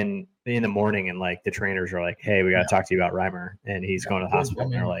came in the morning and the trainers were like, "Hey, we got to talk to you about Reimer," and he's going to the hospital.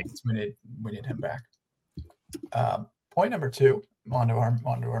 And they're like, "We need him back." Point number 2, onto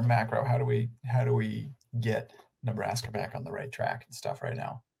our macro. How do we get Nebraska back on the right track and stuff right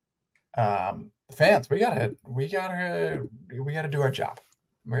now? Fans, we gotta do our job.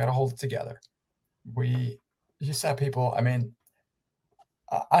 We got to hold it together. You saw people, I mean,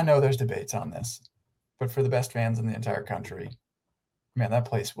 I know there's debates on this, but for the best fans in the entire country, man, that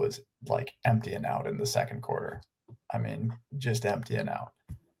place was emptying out in the second quarter. I mean, just emptying out.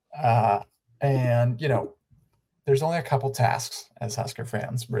 And, there's only a couple tasks as Husker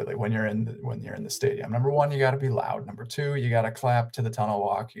fans, really, when you're in the stadium. Number 1, you got to be loud. Number 2, you got to clap to the tunnel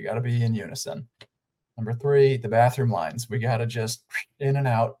walk. You got to be in unison. Number 3, the bathroom lines. We got to just in and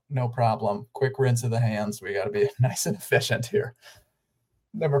out, no problem. Quick rinse of the hands. We got to be nice and efficient here.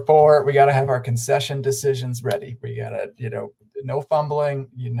 Number 4, we got to have our concession decisions ready. We got to, no fumbling.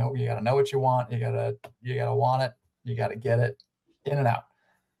 You got to know what you want. You got to want it. You got to get it in and out.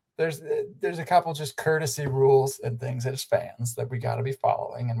 There's a couple just courtesy rules and things as fans that we got to be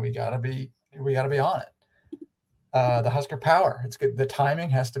following, and we got to be we got to be on it. The Husker Power, it's good. The timing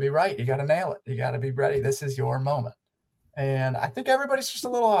has to be right. You got to nail it. You got to be ready. This is your moment. And I think everybody's just a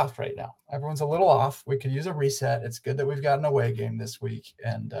little off right now. Everyone's a little off. We could use a reset. It's good that we've got an away game this week.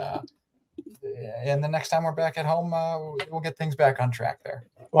 And the next time we're back at home, we'll get things back on track there.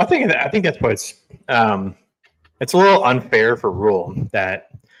 Well, I think that's what's it's a little unfair for Rule that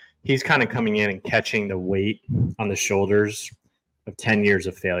he's kind of coming in and catching the weight on the shoulders of 10 years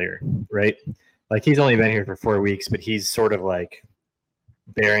of failure, right? Like he's only been here for 4 weeks, but he's sort of like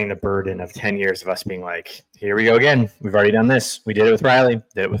bearing the burden of 10 years of us being like, here we go again. We've already done this. We did it with Riley,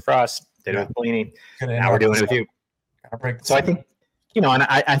 did it with Frost, did it with Pelini. Now we're doing it with you. So I think, and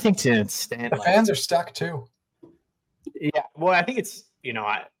I think to stand the fans are stuck too. Yeah. Well, I think it's,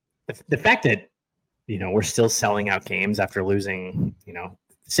 the fact that, we're still selling out games after losing,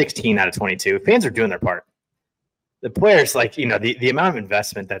 16 out of 22. Fans are doing their part. The players, the amount of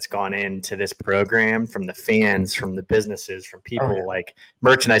investment that's gone into this program from the fans, from the businesses, from people, like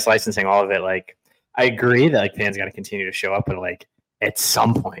merchandise licensing, all of it. Like, I agree that fans got to continue to show up, but at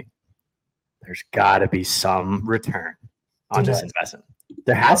some point, there's got to be some return on this investment.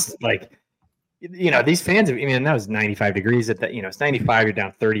 There has to, these fans. That was 95 degrees. It's 95. You're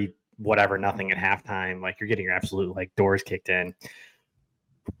down 30, whatever, nothing at halftime. Like you're getting your absolute doors kicked in.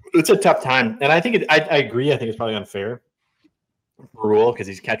 It's a tough time, and I think I agree. I think it's probably unfair for Rule because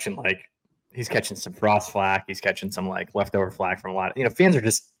he's catching some Frost flack. He's catching some leftover flack from a lot of fans are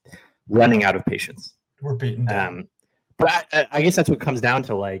just running out of patience. We're beaten down. But I guess that's what comes down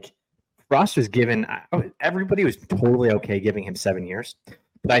to. Frost was given. Everybody was totally okay giving him 7 years,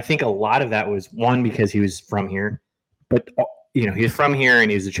 but I think a lot of that was one because he was from here, but he was from here and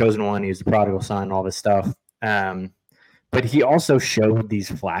he was the chosen one. He was the prodigal son, all this stuff. But he also showed these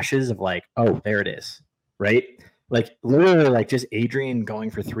flashes of oh, there it is, right? Literally just Adrian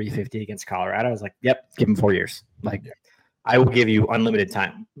going for 350 against Colorado. I was like, yep, give him 4 years. I will give you unlimited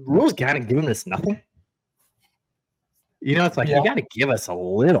time. Rule's kind of giving us nothing. It's you got to give us a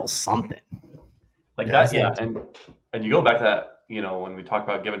little something. That, yeah. And you go back to that, when we talk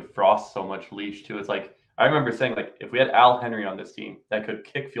about giving Frost so much leash too, it's I remember saying if we had Al Henry on this team that could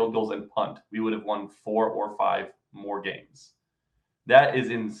kick field goals and punt, we would have won 4 or 5 more games. That is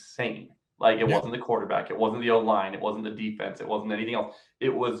insane. It wasn't the quarterback, it wasn't the O-line, it wasn't the defense, it wasn't anything else.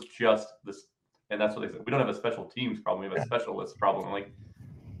 It was just this, and that's what they said. We don't have a special teams problem, we have a specialist problem. I'm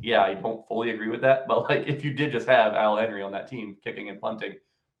yeah, I don't fully agree with that, but if you did just have Al Henry on that team kicking and punting,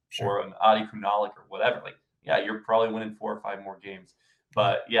 or an Adi Kunalik or whatever, yeah, you're probably winning 4 or 5 more games.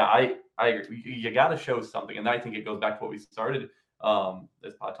 But yeah, I agree. You got to show something, and I think it goes back to what we started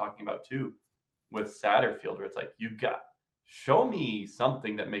this pod talking about too, with Satterfield, where it's you got show me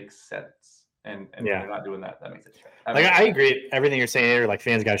something that makes sense, and they're not doing that. That makes it I agree everything you're saying here.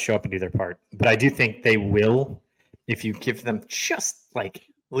 Fans got to show up and do their part, but I do think they will if you give them just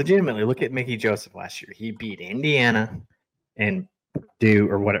legitimately. Look at Mickey Joseph last year. He beat Indiana and Purdue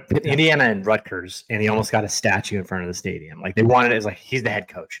or what? Indiana and Rutgers, and he almost got a statue in front of the stadium. They wanted it as he's the head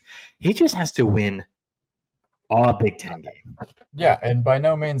coach. He just has to win a Big Ten game. Yeah, and by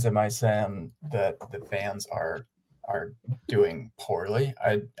no means am I saying that the fans are doing poorly.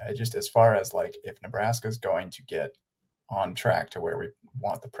 I just, as far as if Nebraska is going to get on track to where we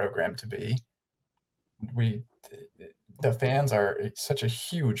want the program to be, the fans are such a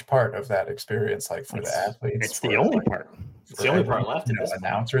huge part of that experience. For the athletes, it's the only part. It's the only part left.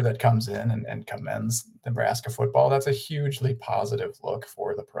 Announcer that comes in and commends Nebraska football. That's a hugely positive look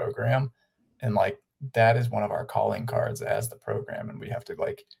for the program, and that is one of our calling cards as the program, and we have to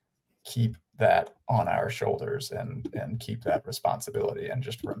keep that on our shoulders and keep that responsibility, and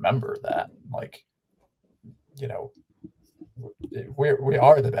just remember that we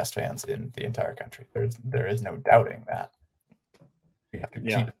are the best fans in the entire country. There is no doubting that. We have to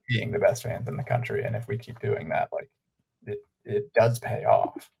keep being the best fans in the country, and if we keep doing that, it does pay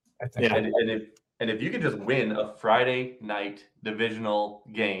off, I think. Yeah. And if you could just win a Friday night divisional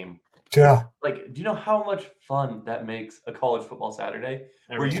game, do you know how much fun that makes a college football Saturday?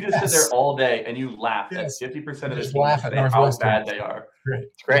 Where you just sit there all day and you laugh at 50% of the teams and how bad they are.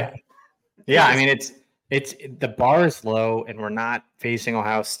 It's great. Yeah, it's the bar is low, and we're not facing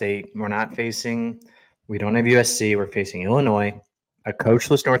Ohio State. We don't have USC. We're facing Illinois, a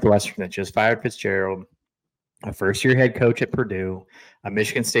coachless Northwestern that just fired Fitzgerald, a first-year head coach at Purdue, a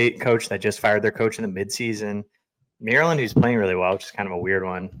Michigan State coach that just fired their coach in the midseason, Maryland, who's playing really well, which is kind of a weird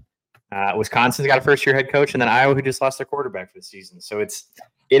one. Wisconsin's got a first-year head coach, and then Iowa, who just lost their quarterback for the season. So it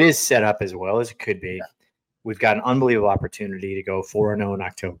is set up as well as it could be. We've got an unbelievable opportunity to go 4-0 in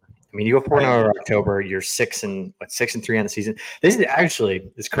October. I mean, you go 4-0 in October. You're 6-3 on the season. This is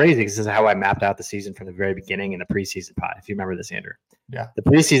actually it's crazy because this is how I mapped out the season from the very beginning in the preseason pod. If you remember this, Andrew. Yeah. The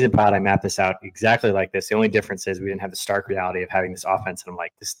preseason pod, I mapped this out exactly like this. The only difference is we didn't have the stark reality of having this offense, and I'm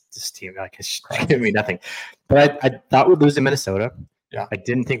like, this team like is giving me nothing. But I thought we'd lose to Minnesota. Yeah. I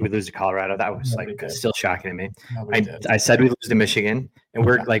didn't think we'd lose to Colorado. That was still shocking to me. I said we'd lose to Michigan, and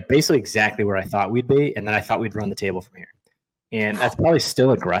we're like basically exactly where I thought we'd be, and then I thought we'd run the table from here. And that's probably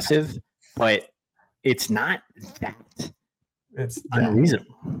still aggressive, but it's not that. It's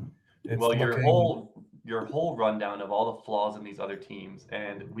unreasonable. Well, your whole rundown of all the flaws in these other teams,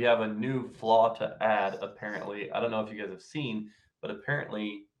 and we have a new flaw to add. Apparently, I don't know if you guys have seen, but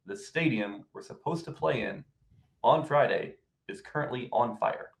apparently the stadium we're supposed to play in on Friday is currently on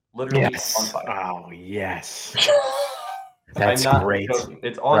fire. Literally on fire. Oh yes. That's great. Joking.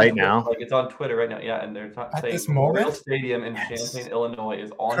 It's on right Twitter, now. Like it's on Twitter right now. Yeah, and they're saying Memorial Stadium in Champaign, Illinois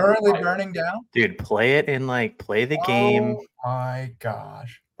is on currently fire. burning down. Dude, play it in play the game. Oh my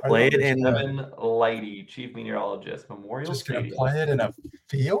gosh. Play it in Kevin Lighty, chief meteorologist, Memorial just Stadium. Just gonna play it in a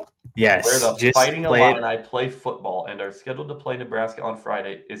field? Yes. Where the just Fighting play Illini play football and are scheduled to play Nebraska on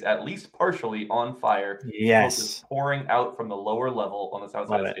Friday is at least partially on fire. Yes. Smoke is pouring out from the lower level on the south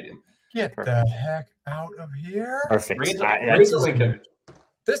side of the stadium. Get the heck out of here. Perfect.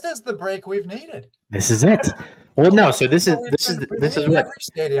 This is the break we've needed. This is it. Well, no. So this is what every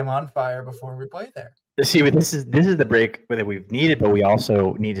stadium on fire before we play there. See, but this is the break that we've needed, but we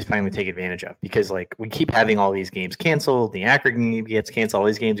also need to finally take advantage of because we keep having all these games canceled. The Akron game gets canceled. All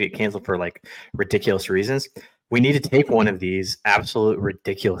these games get canceled for ridiculous reasons. We need to take one of these absolute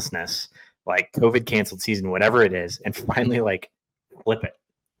ridiculousness, like COVID canceled season, whatever it is, and finally flip it.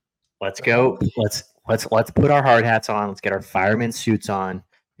 Let's go. Let's put our hard hats on. Let's get our fireman suits on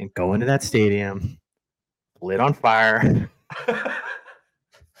and go into that stadium, lit on fire.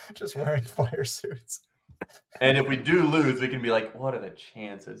 Just wearing fire suits. And if we do lose, we can be like, what are the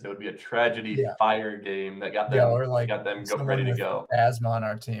chances? It would be a tragedy fire game that got them, got them ready to go. Asthma on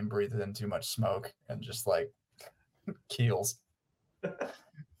our team breathed in too much smoke and just keels.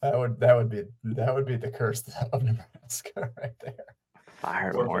 That would be the curse of Nebraska right there.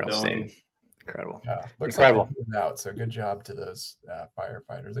 Fire Memorial Stadium. Incredible. Incredible. So good job to those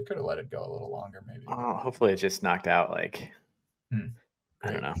firefighters. They could have let it go a little longer, maybe. Oh, hopefully it just knocked out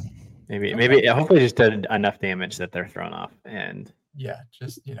I don't know. Maybe hopefully just did enough damage that they're thrown off and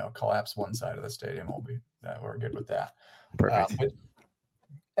just collapse one side of the stadium. We're good with that. Perfect.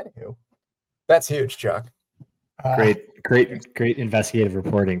 Anywho, that's huge, Chuck. Great investigative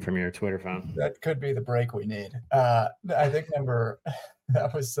reporting from your Twitter phone. That could be the break we need. I think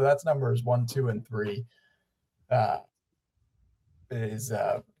that's numbers 1, 2, and 3. Is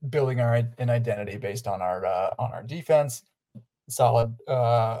building an identity based on our defense. Solid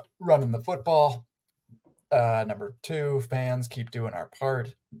running the football. Number 2, fans keep doing our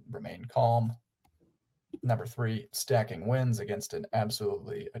part, remain calm. Number 3, stacking wins against an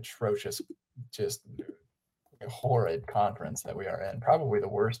absolutely atrocious, just horrid conference that we are in. Probably the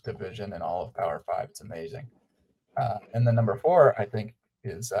worst division in all of Power 5. It's amazing. And then number 4, I think,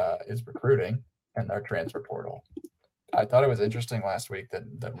 is recruiting and their transfer portal. I thought it was interesting last week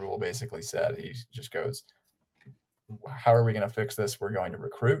that Rule basically said, he just goes, how are we going to fix this? We're going to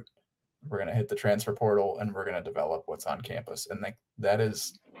recruit, we're going to hit the transfer portal, and we're going to develop what's on campus. And that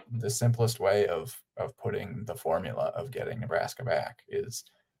is the simplest way of putting the formula of getting Nebraska back is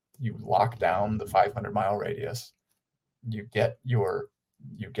you lock down the 500-mile radius. You get your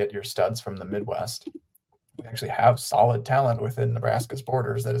studs from the Midwest. We actually have solid talent within Nebraska's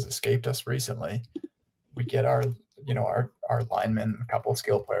borders that has escaped us recently. We get our linemen, a couple of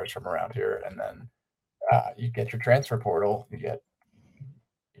skill players from around here, and then you get your transfer portal. You get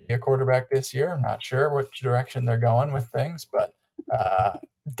a quarterback this year. I'm not sure which direction they're going with things, but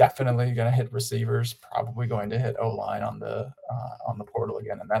definitely going to hit receivers. Probably going to hit O-line on the portal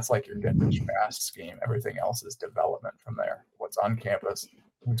again, and that's your get rich fast scheme. Everything else is development from there. What's on campus,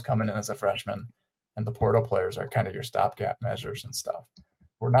 who's coming in as a freshman, and the portal players are kind of your stopgap measures and stuff.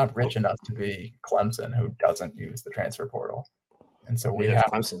 We're not rich enough to be Clemson, who doesn't use the transfer portal, and so we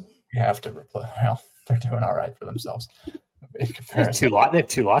have to replace. Well, they're doing all right for themselves. They have 2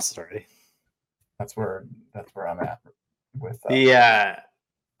 losses already. That's where I'm at with even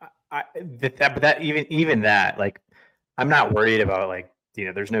that I'm not worried about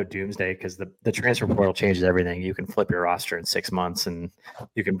there's no doomsday because the transfer portal changes everything. You can flip your roster in 6 months and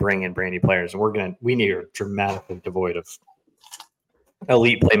you can bring in brand new players. And we need a dramatically devoid of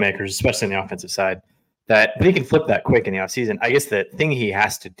elite playmakers, especially on the offensive side, that they can flip that quick in the offseason. I guess the thing he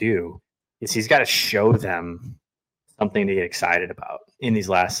has to do is he's got to show them something to get excited about in these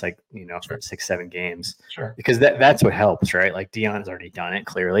last, like, Sure. 6-7 games, Sure. because that's what helps, right? Like Dion's already done it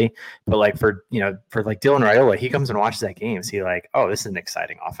clearly, but like for like Dylan Raiola, he comes and watches that game. So like, oh, this is an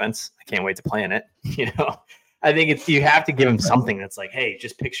exciting offense. I can't wait to play in it. I think you have to give him something that's like, hey,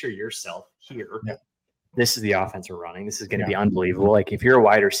 just picture yourself here. Yeah. This is the offense we're running. This is going to be unbelievable. Like if you're a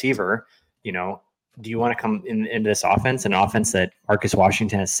wide receiver, do you want to come into this offense, an offense that Marcus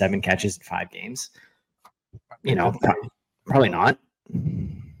Washington has 7 catches in 5 games? Probably not.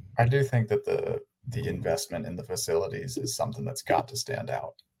 I do think that the investment in the facilities is something that's got to stand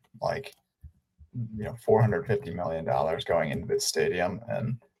out. Like, $450 million going into this stadium.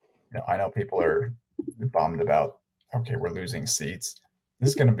 And, I know people are bummed about, okay, we're losing seats. This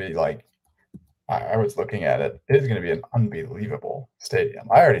is going to be like, I was looking at it. It is going to be an unbelievable stadium.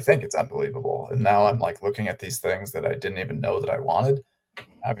 I already think it's unbelievable. And now I'm like looking at these things that I didn't even know that I wanted.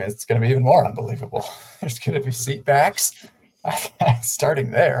 I mean, it's going to be even more unbelievable. There's going to be seat backs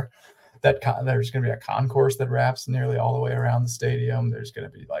starting there. There's going to be a concourse that wraps nearly all the way around the stadium. There's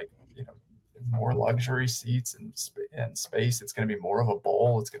going to be like, more luxury seats and space. It's going to be more of a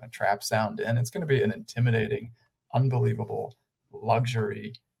bowl. It's going to trap sound in. It's going to be an intimidating, unbelievable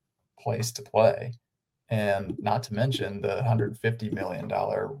luxury place to play. And not to mention the $150 million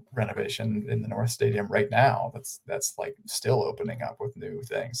renovation in the North Stadium right now. That's like still opening up with new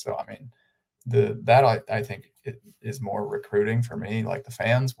things. So, I mean, I think it is more recruiting for me. Like the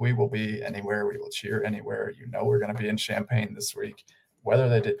fans, we will be anywhere. We will cheer anywhere. We're going to be in Champaign this week. Whether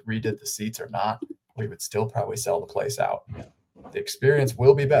they redid the seats or not, we would still probably sell the place out. The experience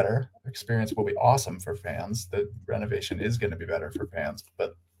will be better. The experience will be awesome for fans. The renovation is going to be better for fans.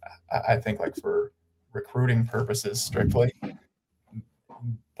 But I think like for recruiting purposes strictly,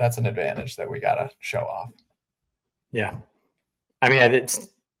 that's an advantage that we got to show off. Yeah. I mean,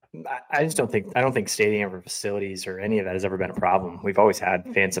 I don't think stadium or facilities or any of that has ever been a problem. We've always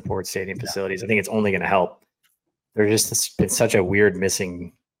had fan support stadium facilities. I think it's only going to help. There's just been such a weird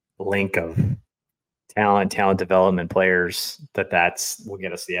missing link of talent development players that's will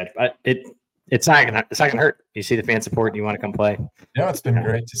get us the edge. But it's not gonna hurt. You see the fan support, you want to come play. It's been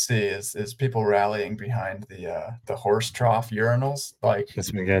great to see is people rallying behind the horse trough urinals. Like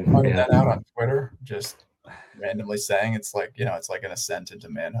that's been good. Pointing that out on Twitter, just randomly saying it's like it's like an ascent into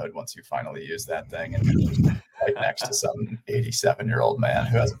manhood once you finally use that thing and you're just right next to some 87-year-old man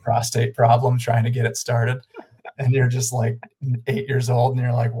who has a prostate problem trying to get it started. And you're just like 8 years old, and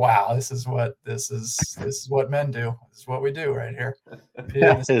you're like, "Wow, this is what men do. This is what we do right here."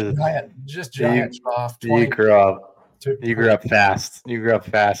 Giant trough. You grew up fast. You grew up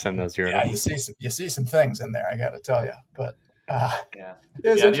fast in those years. Yeah, you see some things in there. I got to tell you, but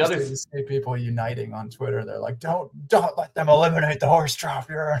it's interesting to see people uniting on Twitter. They're like, "Don't let them eliminate the horse trough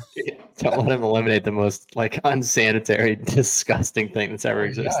urine. Don't let them eliminate the most like unsanitary, disgusting thing that's ever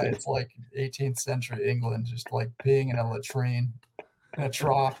existed." Yeah, it's like 18th century England, just like peeing in a latrine, in a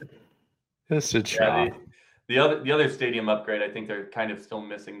trough. It's a trough. The other stadium upgrade, I think they're kind of still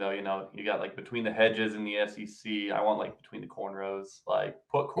missing though. You got like between the hedges and the SEC. I want like between the corn rows, like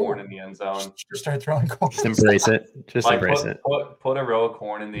put corn in the end zone. Just start throwing corn. Just embrace it. Put a row of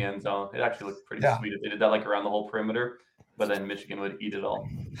corn in the end zone. It actually looked pretty sweet if they did that like around the whole perimeter. But then Michigan would eat it all.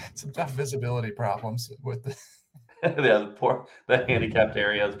 Some tough visibility problems with the the handicapped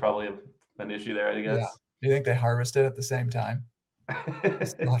area is probably an issue there, I guess. Yeah. Do you think they harvest it at the same time?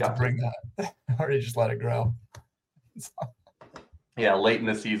 You'll have to bring that, or you just let it grow. Yeah, late in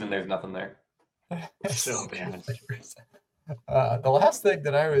the season, there's nothing there. So bad. The last thing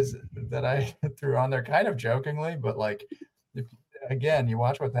that I threw on there, kind of jokingly, but like, again, you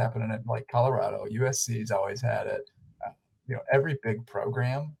watch what's happening at like Colorado. USC's always had it. Every big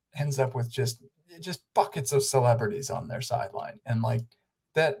program ends up with just buckets of celebrities on their sideline, and like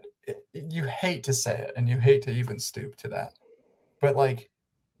that, you hate to say it, and you hate to even stoop to that. But like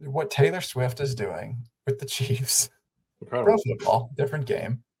what Taylor Swift is doing with the Chiefs, pro football, different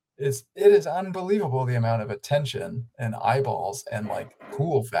game, it is unbelievable the amount of attention and eyeballs and like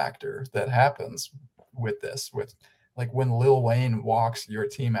cool factor that happens with this. With like when Lil Wayne walks your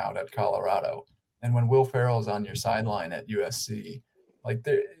team out at Colorado, and when Will Ferrell is on your sideline at USC, like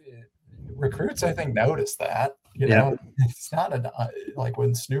recruits, I think, notice that. It's not like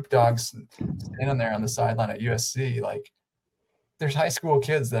when Snoop Dogg's standing there on the sideline at USC, like. There's high school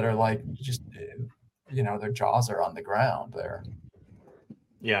kids that are like just, their jaws are on the ground there.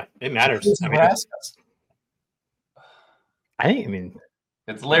 Yeah, it matters. I mean,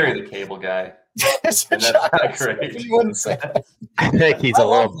 it's Larry the Cable Guy. That's not great. You wouldn't say that. I think he's a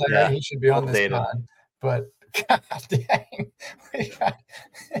little. He should be on this pod, but god dang.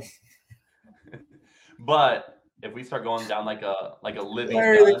 But if we start going down like a Livy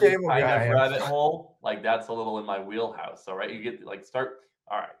Larry the Dunn Cable kind Guy. of rabbit hole, like that's a little in my wheelhouse. So right, you get like start.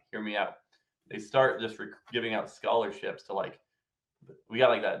 All right, hear me out. They start just giving out scholarships to like we got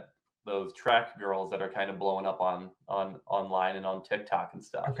like those track girls that are kind of blowing up on online and on TikTok and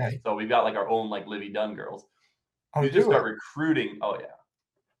stuff. Okay. So we've got like our own like Livy Dunn girls. Oh, You just start recruiting. Oh yeah.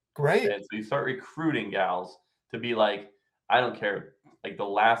 Great. And so you start recruiting gals to be like, I don't care, like the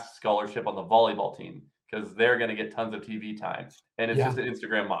last scholarship on the volleyball team, because they're going to get tons of TV time. And it's just an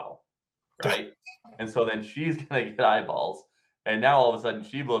Instagram model, right? And so then she's going to get eyeballs. And now all of a sudden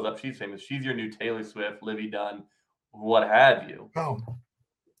she blows up. She's famous. She's your new Taylor Swift, Livy Dunn, what have you. Oh,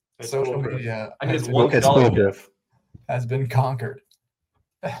 social media I mean, it's one scholarship has been conquered.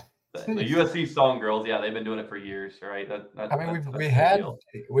 The USC Song Girls, yeah, they've been doing it for years, right? I mean,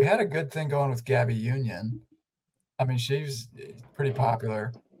 we had a good thing going with Gabby Union. I mean, she's pretty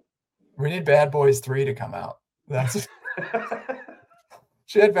popular. We need Bad Boys 3 to come out. That's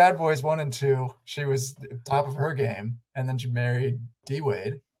she had Bad Boys 1 and 2. She was top of her game, and then she married D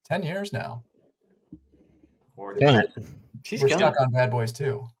Wade. 10 years now. We're stuck on Bad Boys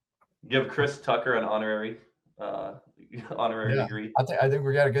 2. Give Chris Tucker an honorary degree. I think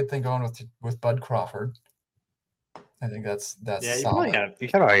we got a good thing going with Bud Crawford. I think that's yeah. solid. You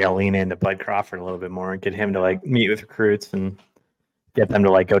kind of got to lean into Bud Crawford a little bit more and get him to like meet with recruits and get them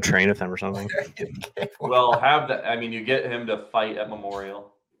to like go train with them or something. Well, you get him to fight at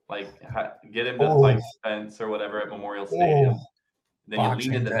Memorial, like get him to fight Spence or whatever at Memorial Stadium. Then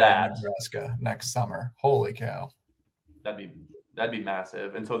Boxing you lean into Day that. in Nebraska next summer. Holy cow! That'd be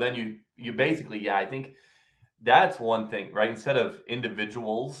massive. And so then you basically, I think that's one thing, right? Instead of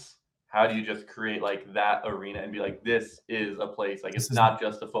individuals, how do you just create like that arena and be like, this is a place, like it's not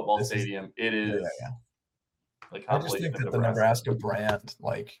just a football stadium. It is. Like I just think that the Nebraska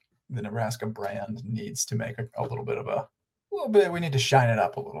brand needs to make a little bit. We need to shine it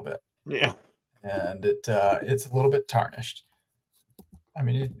up a little bit. Yeah. And it's a little bit tarnished. I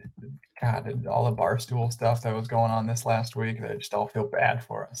mean, God, all the Barstool stuff that was going on this last week, they just all feel bad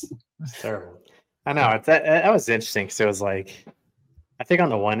for us. It's terrible. I know. That was interesting because it was like, I think on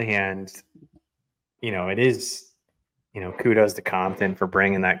the one hand, it is, kudos to Compton for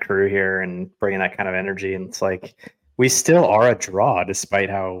bringing that crew here and bringing that kind of energy. And it's like, we still are a draw despite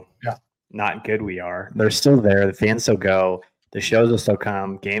how not good we are. They're still there. The fans still go. The shows will still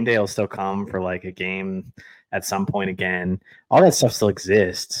come. Game day will still come for like a game at some point again. All that stuff still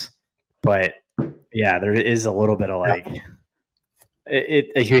exists. But yeah, there is a little bit of like,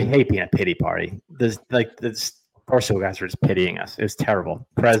 you hate being a pity party. There's like this Barstool guys were just pitying us. It was terrible.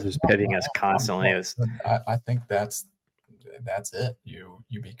 Prez was pitying us constantly. I think that's it. You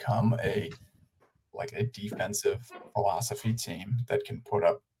become a defensive philosophy team that can put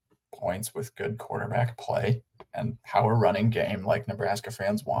up points with good quarterback play and power running game like Nebraska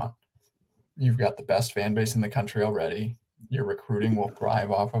fans want. You've got the best fan base in the country already. Your recruiting will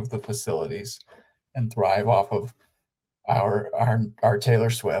thrive off of the facilities and thrive off of our Taylor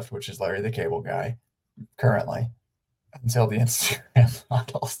Swift, which is Larry the Cable Guy currently, until the Instagram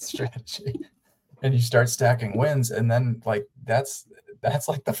model strategy. And you start stacking wins, and then like that's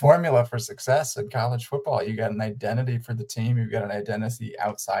like the formula for success in college football. You got an identity for the team. You've got an identity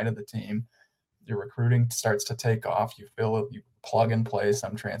outside of the team. Your recruiting starts to take off. You plug and play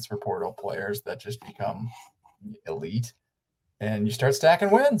some transfer portal players that just become elite, and you start stacking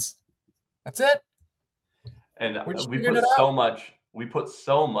wins. That's it. And we put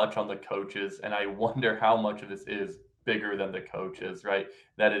so much on the coaches, and I wonder how much of this is bigger than the coaches, right?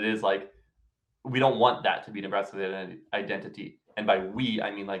 That it is like, we don't want that to be Nebraska's identity. And by we,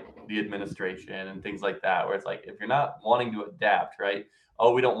 I mean like the administration and things like that, where it's like, if you're not wanting to adapt, right?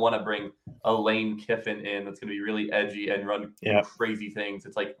 Oh, we don't want to bring a Lane Kiffin in that's going to be really edgy and run crazy things.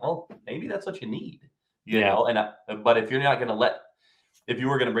 It's like, well, maybe that's what you need, you know? And but if you're not going to if you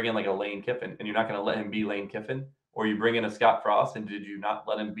were going to bring in like a Lane Kiffin and you're not going to let him be Lane Kiffin, or you bring in a Scott Frost and did you not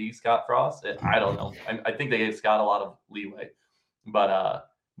let him be Scott Frost? I don't know. I think they gave Scott a lot of leeway, but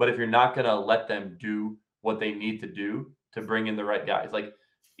if you're not going to let them do what they need to do to bring in the right guys, like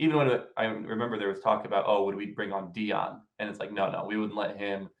even when I remember there was talk about, would we bring on Dion? And it's like, no, we wouldn't let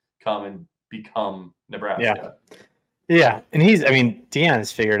him come and become Nebraska. Yeah. And Dion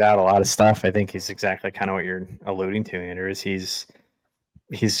has figured out a lot of stuff. I think he's exactly kind of what you're alluding to, Andrew, is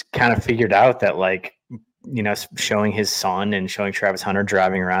he's kind of figured out that like, showing his son and showing Travis Hunter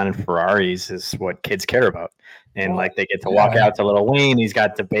driving around in Ferraris is what kids care about. And like they get to walk out to Lil Wayne. He's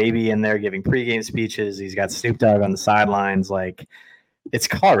got the baby in there giving pregame speeches. He's got Snoop Dogg on the sidelines. Like, it's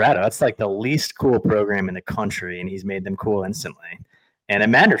Colorado. That's like the least cool program in the country, and he's made them cool instantly. And it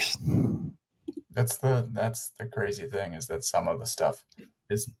matters. That's the crazy thing, is that some of the stuff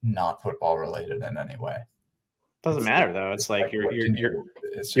is not football related in any way. Doesn't matter though. It's like what can you're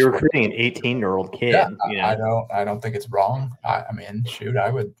it's you're just recruiting an 18-year-old kid. yeah. You know? I don't think it's wrong. I mean, shoot, I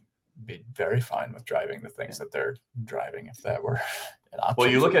would be very fine with driving the things that they're driving if that were an option. Well,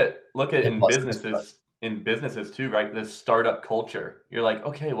 you look at in buses, businesses too, right? This startup culture. You're like,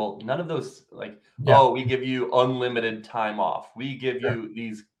 okay, well, none of those, like, Yeah. oh, we give you unlimited time off. We give you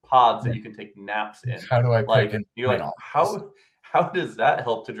these pods that you can take naps in. How do I Like, pick and you're like, clean all how does that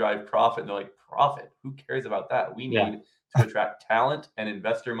help to drive profit? And they're like, profit? Who cares about that? We Yeah. need to attract talent and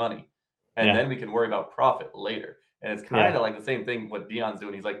investor money, and Yeah. then we can worry about profit later. And it's kind of like the same thing what Dion's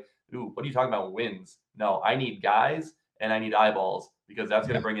doing. He's like, ooh, what are you talking about wins? No, I need guys and I need eyeballs, because that's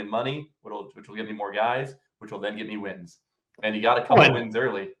going to bring in money, which will give me more guys, which will then get me wins. And he got a couple wins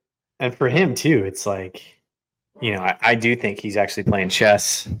early. And for him too, it's like, you know, I do think he's actually playing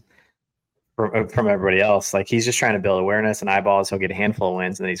chess from everybody else. Like, he's just trying to build awareness and eyeballs. He'll get a handful of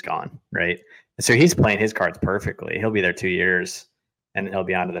wins and then he's gone, right? And so he's playing his cards perfectly. He'll be there 2 years and he'll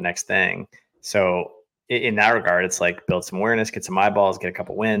be on to the next thing. So in that regard, it's like build some awareness, get some eyeballs, get a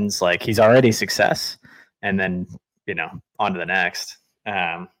couple wins. Like, he's already success, and then, you know, on to the next.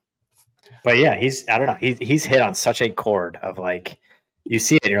 But yeah, I don't know. He's hit on such a chord of, like, you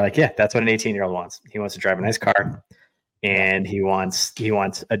see it and you're like, yeah, that's what an 18-year-old wants. He wants to drive a nice car, and he wants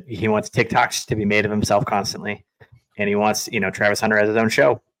TikToks to be made of himself constantly. And he wants, you know, Travis Hunter has his own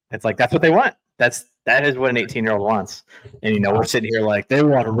show. It's like, that's what they want. That is what an 18-year-old wants. And, you know, we're sitting here like, they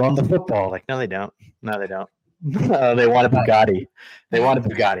want to run the football. Like, no, they don't. No, they don't. They want a Bugatti. They want a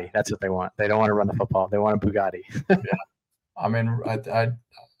Bugatti. That's what they want. They don't want to run the football. They want a Bugatti. Yeah. I mean,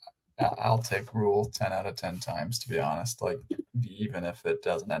 I'll take Rule 10 out of 10 times, to be honest. Like, even if it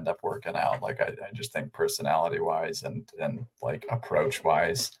doesn't end up working out, like, I just think personality wise and like approach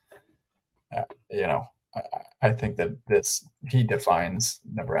wise, you know, I think that he defines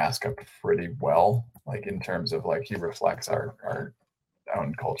Nebraska pretty well, like, in terms of, like, he reflects our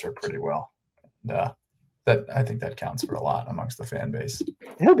own culture pretty well. And that, I think that counts for a lot amongst the fan base.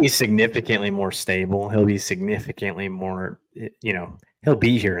 He'll be significantly more stable. He'll be significantly more, you know, he'll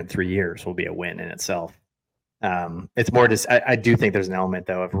be here in 3 years will be a win in itself. It's more just, I do think there's an element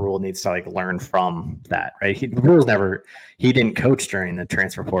though of Rule needs to, like, learn from that, right? He didn't coach during the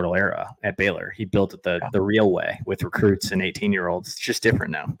transfer portal era at Baylor. He built it the real way with recruits and 18-year-olds. It's just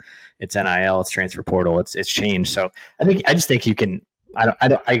different now. It's NIL, it's transfer portal, it's changed. So I just think you can,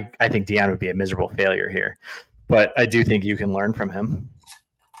 I think Dion would be a miserable failure here, but I do think you can learn from him.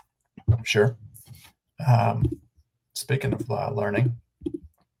 Sure. Speaking of learning,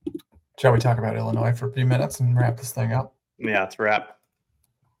 shall we talk about Illinois for a few minutes and wrap this thing up? Yeah, it's a wrap.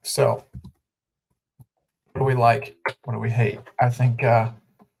 So, what do we like? What do we hate? I think the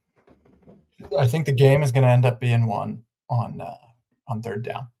game is going to end up being won on third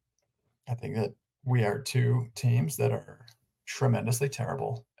down. I think that we are two teams that are tremendously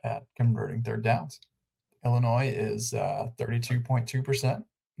terrible at converting third downs. Illinois is 32.2%.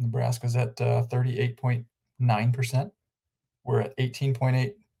 Nebraska's at 38.9%. We're at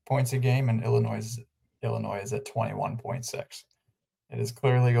 18.8 points a game, and Illinois is at 21.6. It is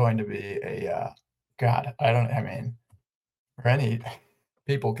clearly going to be for any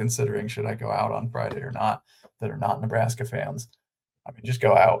people considering should I go out on Friday or not that are not Nebraska fans, I mean, just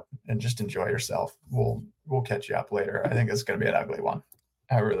go out and just enjoy yourself. We'll catch you up later. I think it's going to be an ugly one.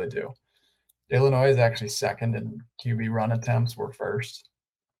 I really do. Illinois is actually second in QB run attempts. We're first.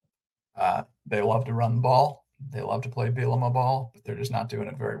 They love to run the ball. They love to play Bielema ball, but they're just not doing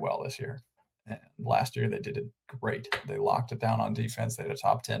it very well this year. And last year they did it great. They locked it down on defense. They had a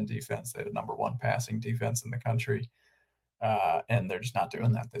top 10 defense. They had a number 1 passing defense in the country. And they're just not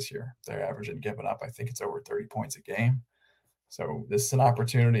doing that this year. They're averaging giving up, I think it's over 30 points a game. So this is an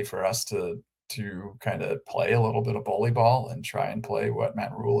opportunity for us to kind of play a little bit of bully ball and try and play what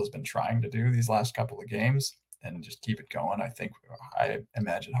Matt Rule has been trying to do these last couple of games and just keep it going. I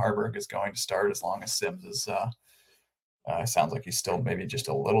imagine Harburg is going to start as long as Sims is sounds like he's still maybe just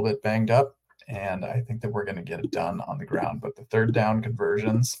a little bit banged up. And I think that we're going to get it done on the ground. But the third down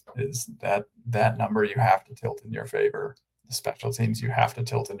conversions is that number you have to tilt in your favor. The special teams you have to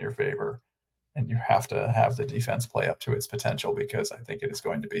tilt in your favor. And you have to have the defense play up to its potential, because I think it is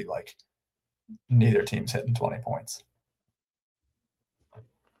going to be like neither team's hitting 20 points.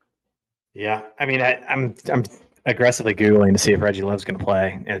 Yeah, I mean, I'm aggressively Googling to see if Reggie Love's going to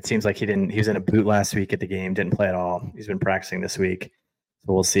play, and it seems like he was in a boot last week at the game, didn't play at all. He's been practicing this week,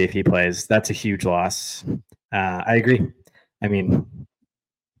 so we'll see if he plays. That's a huge loss. I agree. I mean,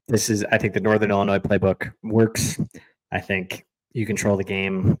 I think the Northern Illinois playbook works. I think you control the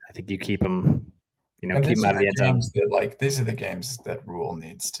game. I think you keep them And keep these them out are of the the end zone. games that, these are the games that Rule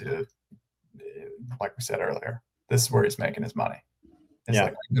needs to, like we said earlier, this is where he's making his money. It's Yeah.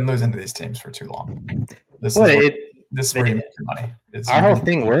 like we've been losing to these teams for too long. This Well, is where you make your money. Our whole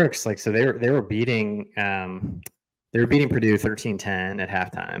thing works. Like, so they were beating Purdue 13-10 at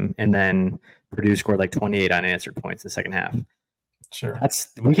halftime, and then Purdue scored like 28 unanswered points in the second half. Sure.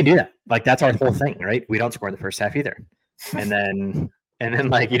 We can do that. Like, that's our whole thing, right? We don't score in the first half either. And then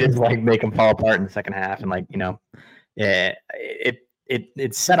like you just like make them fall apart in the second half, and like,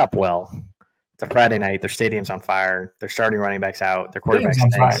 it's set up well. It's a Friday night. Their stadium's on fire. They're starting running backs out. Their quarterback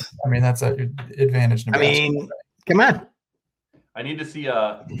stinks. I mean, that's an advantage. I mean, come on. I need to see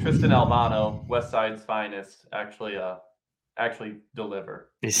Tristan Albano, West Side's finest, actually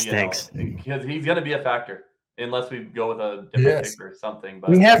deliver. He stinks. Because he's going to be a factor unless we go with a different pick or something. But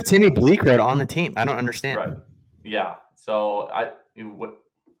we have Timmy Bleekrode on the team. I don't understand. Right. Yeah. So I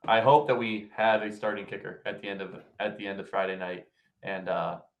hope that we have a starting kicker at the end of Friday night. And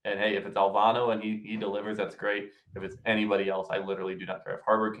hey, if it's Albano and he delivers, that's great. If it's anybody else, I literally do not care. If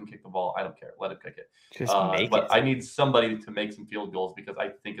Harvard can kick the ball, I don't care. Let him kick it. Just make but it. I need somebody to make some field goals because I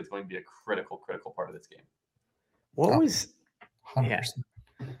think it's going to be a critical part of this game. What was? 100%. Yeah,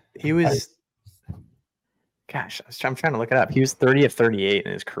 he was. Gosh, I'm trying to look it up. He was 30 of 38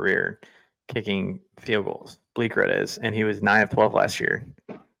 in his career kicking field goals. Bleekrode is, and he was 9 of 12 last year.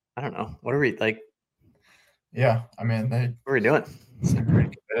 I don't know. What are we like? Yeah, I mean, what are we doing? Seem pretty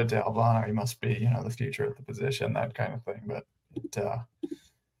committed to Albano. He must be, the future of the position, that kind of thing. But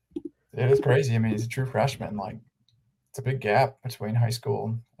it is crazy. I mean, he's a true freshman. Like, it's a big gap between high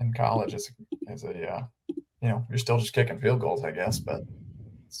school and college. You're still just kicking field goals, I guess. But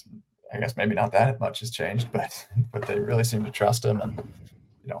I guess maybe not that much has changed. But they really seem to trust him, and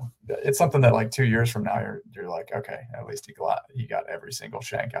it's something that like 2 years from now you're like, okay, at least he got every single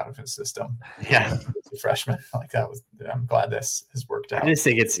shank out of his system. Yeah, as a freshman, like that was. I'm glad this has worked out. I just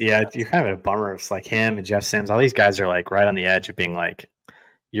think you're kind of a bummer. It's like him and Jeff Sims. All these guys are like right on the edge of being like,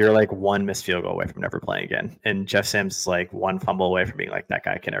 you're like one missed field goal away from never playing again, and Jeff Sims is like one fumble away from being like that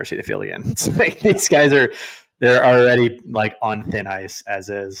guy can never see the field again. It's like these guys they're already like on thin ice as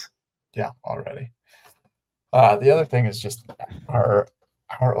is. Yeah, already. The other thing is just our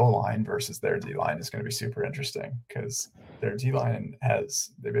O-line versus their D-line is going to be super interesting because their D-line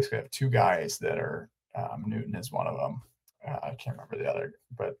they basically have two guys that are Newton is one of them. I can't remember the other,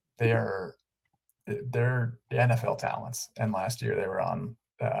 but they're NFL talents. And last year they were on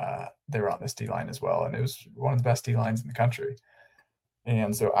this D-line as well, and it was one of the best D-lines in the country.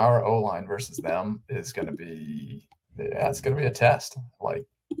 And so our O-line versus them is going to be it's going to be a test. Like,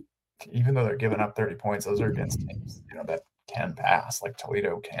 even though they're giving up 30 points, those are against teams that can pass. Like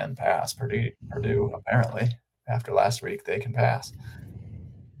Toledo can pass. Purdue apparently after last week they can pass.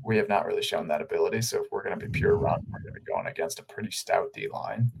 We have not really shown that ability. So if we're going to be pure run, we're going to be going against a pretty stout D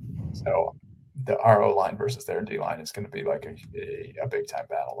line. So the RO line versus their D line is going to be like a big time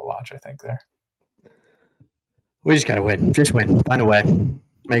battle to watch, I think, there. We just gotta win. Just win. Find a way.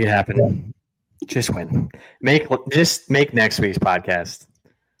 Make it happen. Just win. Make next week's podcast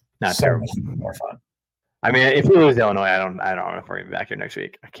not so terrible. More fun. I mean, if we lose Illinois, I don't know if we're gonna be back here next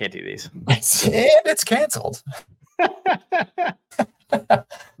week. I can't do these. It's canceled.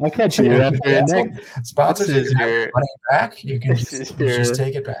 I'll catch you after next. Sponsors is your money back. You can just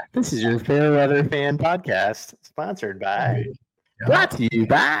take it back. This is your Fair Weather Fan Podcast, sponsored by, brought to you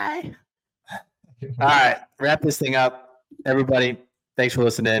by. All right, wrap this thing up, everybody. Thanks for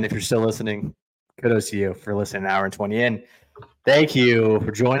listening. If you're still listening, kudos to you for listening. An hour and 20 in. Thank you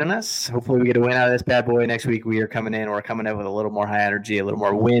for joining us. Hopefully we get a win out of this bad boy next week. We're coming in with a little more high energy, a little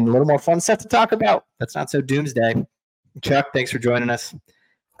more win, a little more fun stuff to talk about. That's not so doomsday. Chuck, thanks for joining us.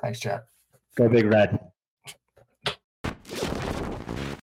 Thanks, Jack. Go Big Red.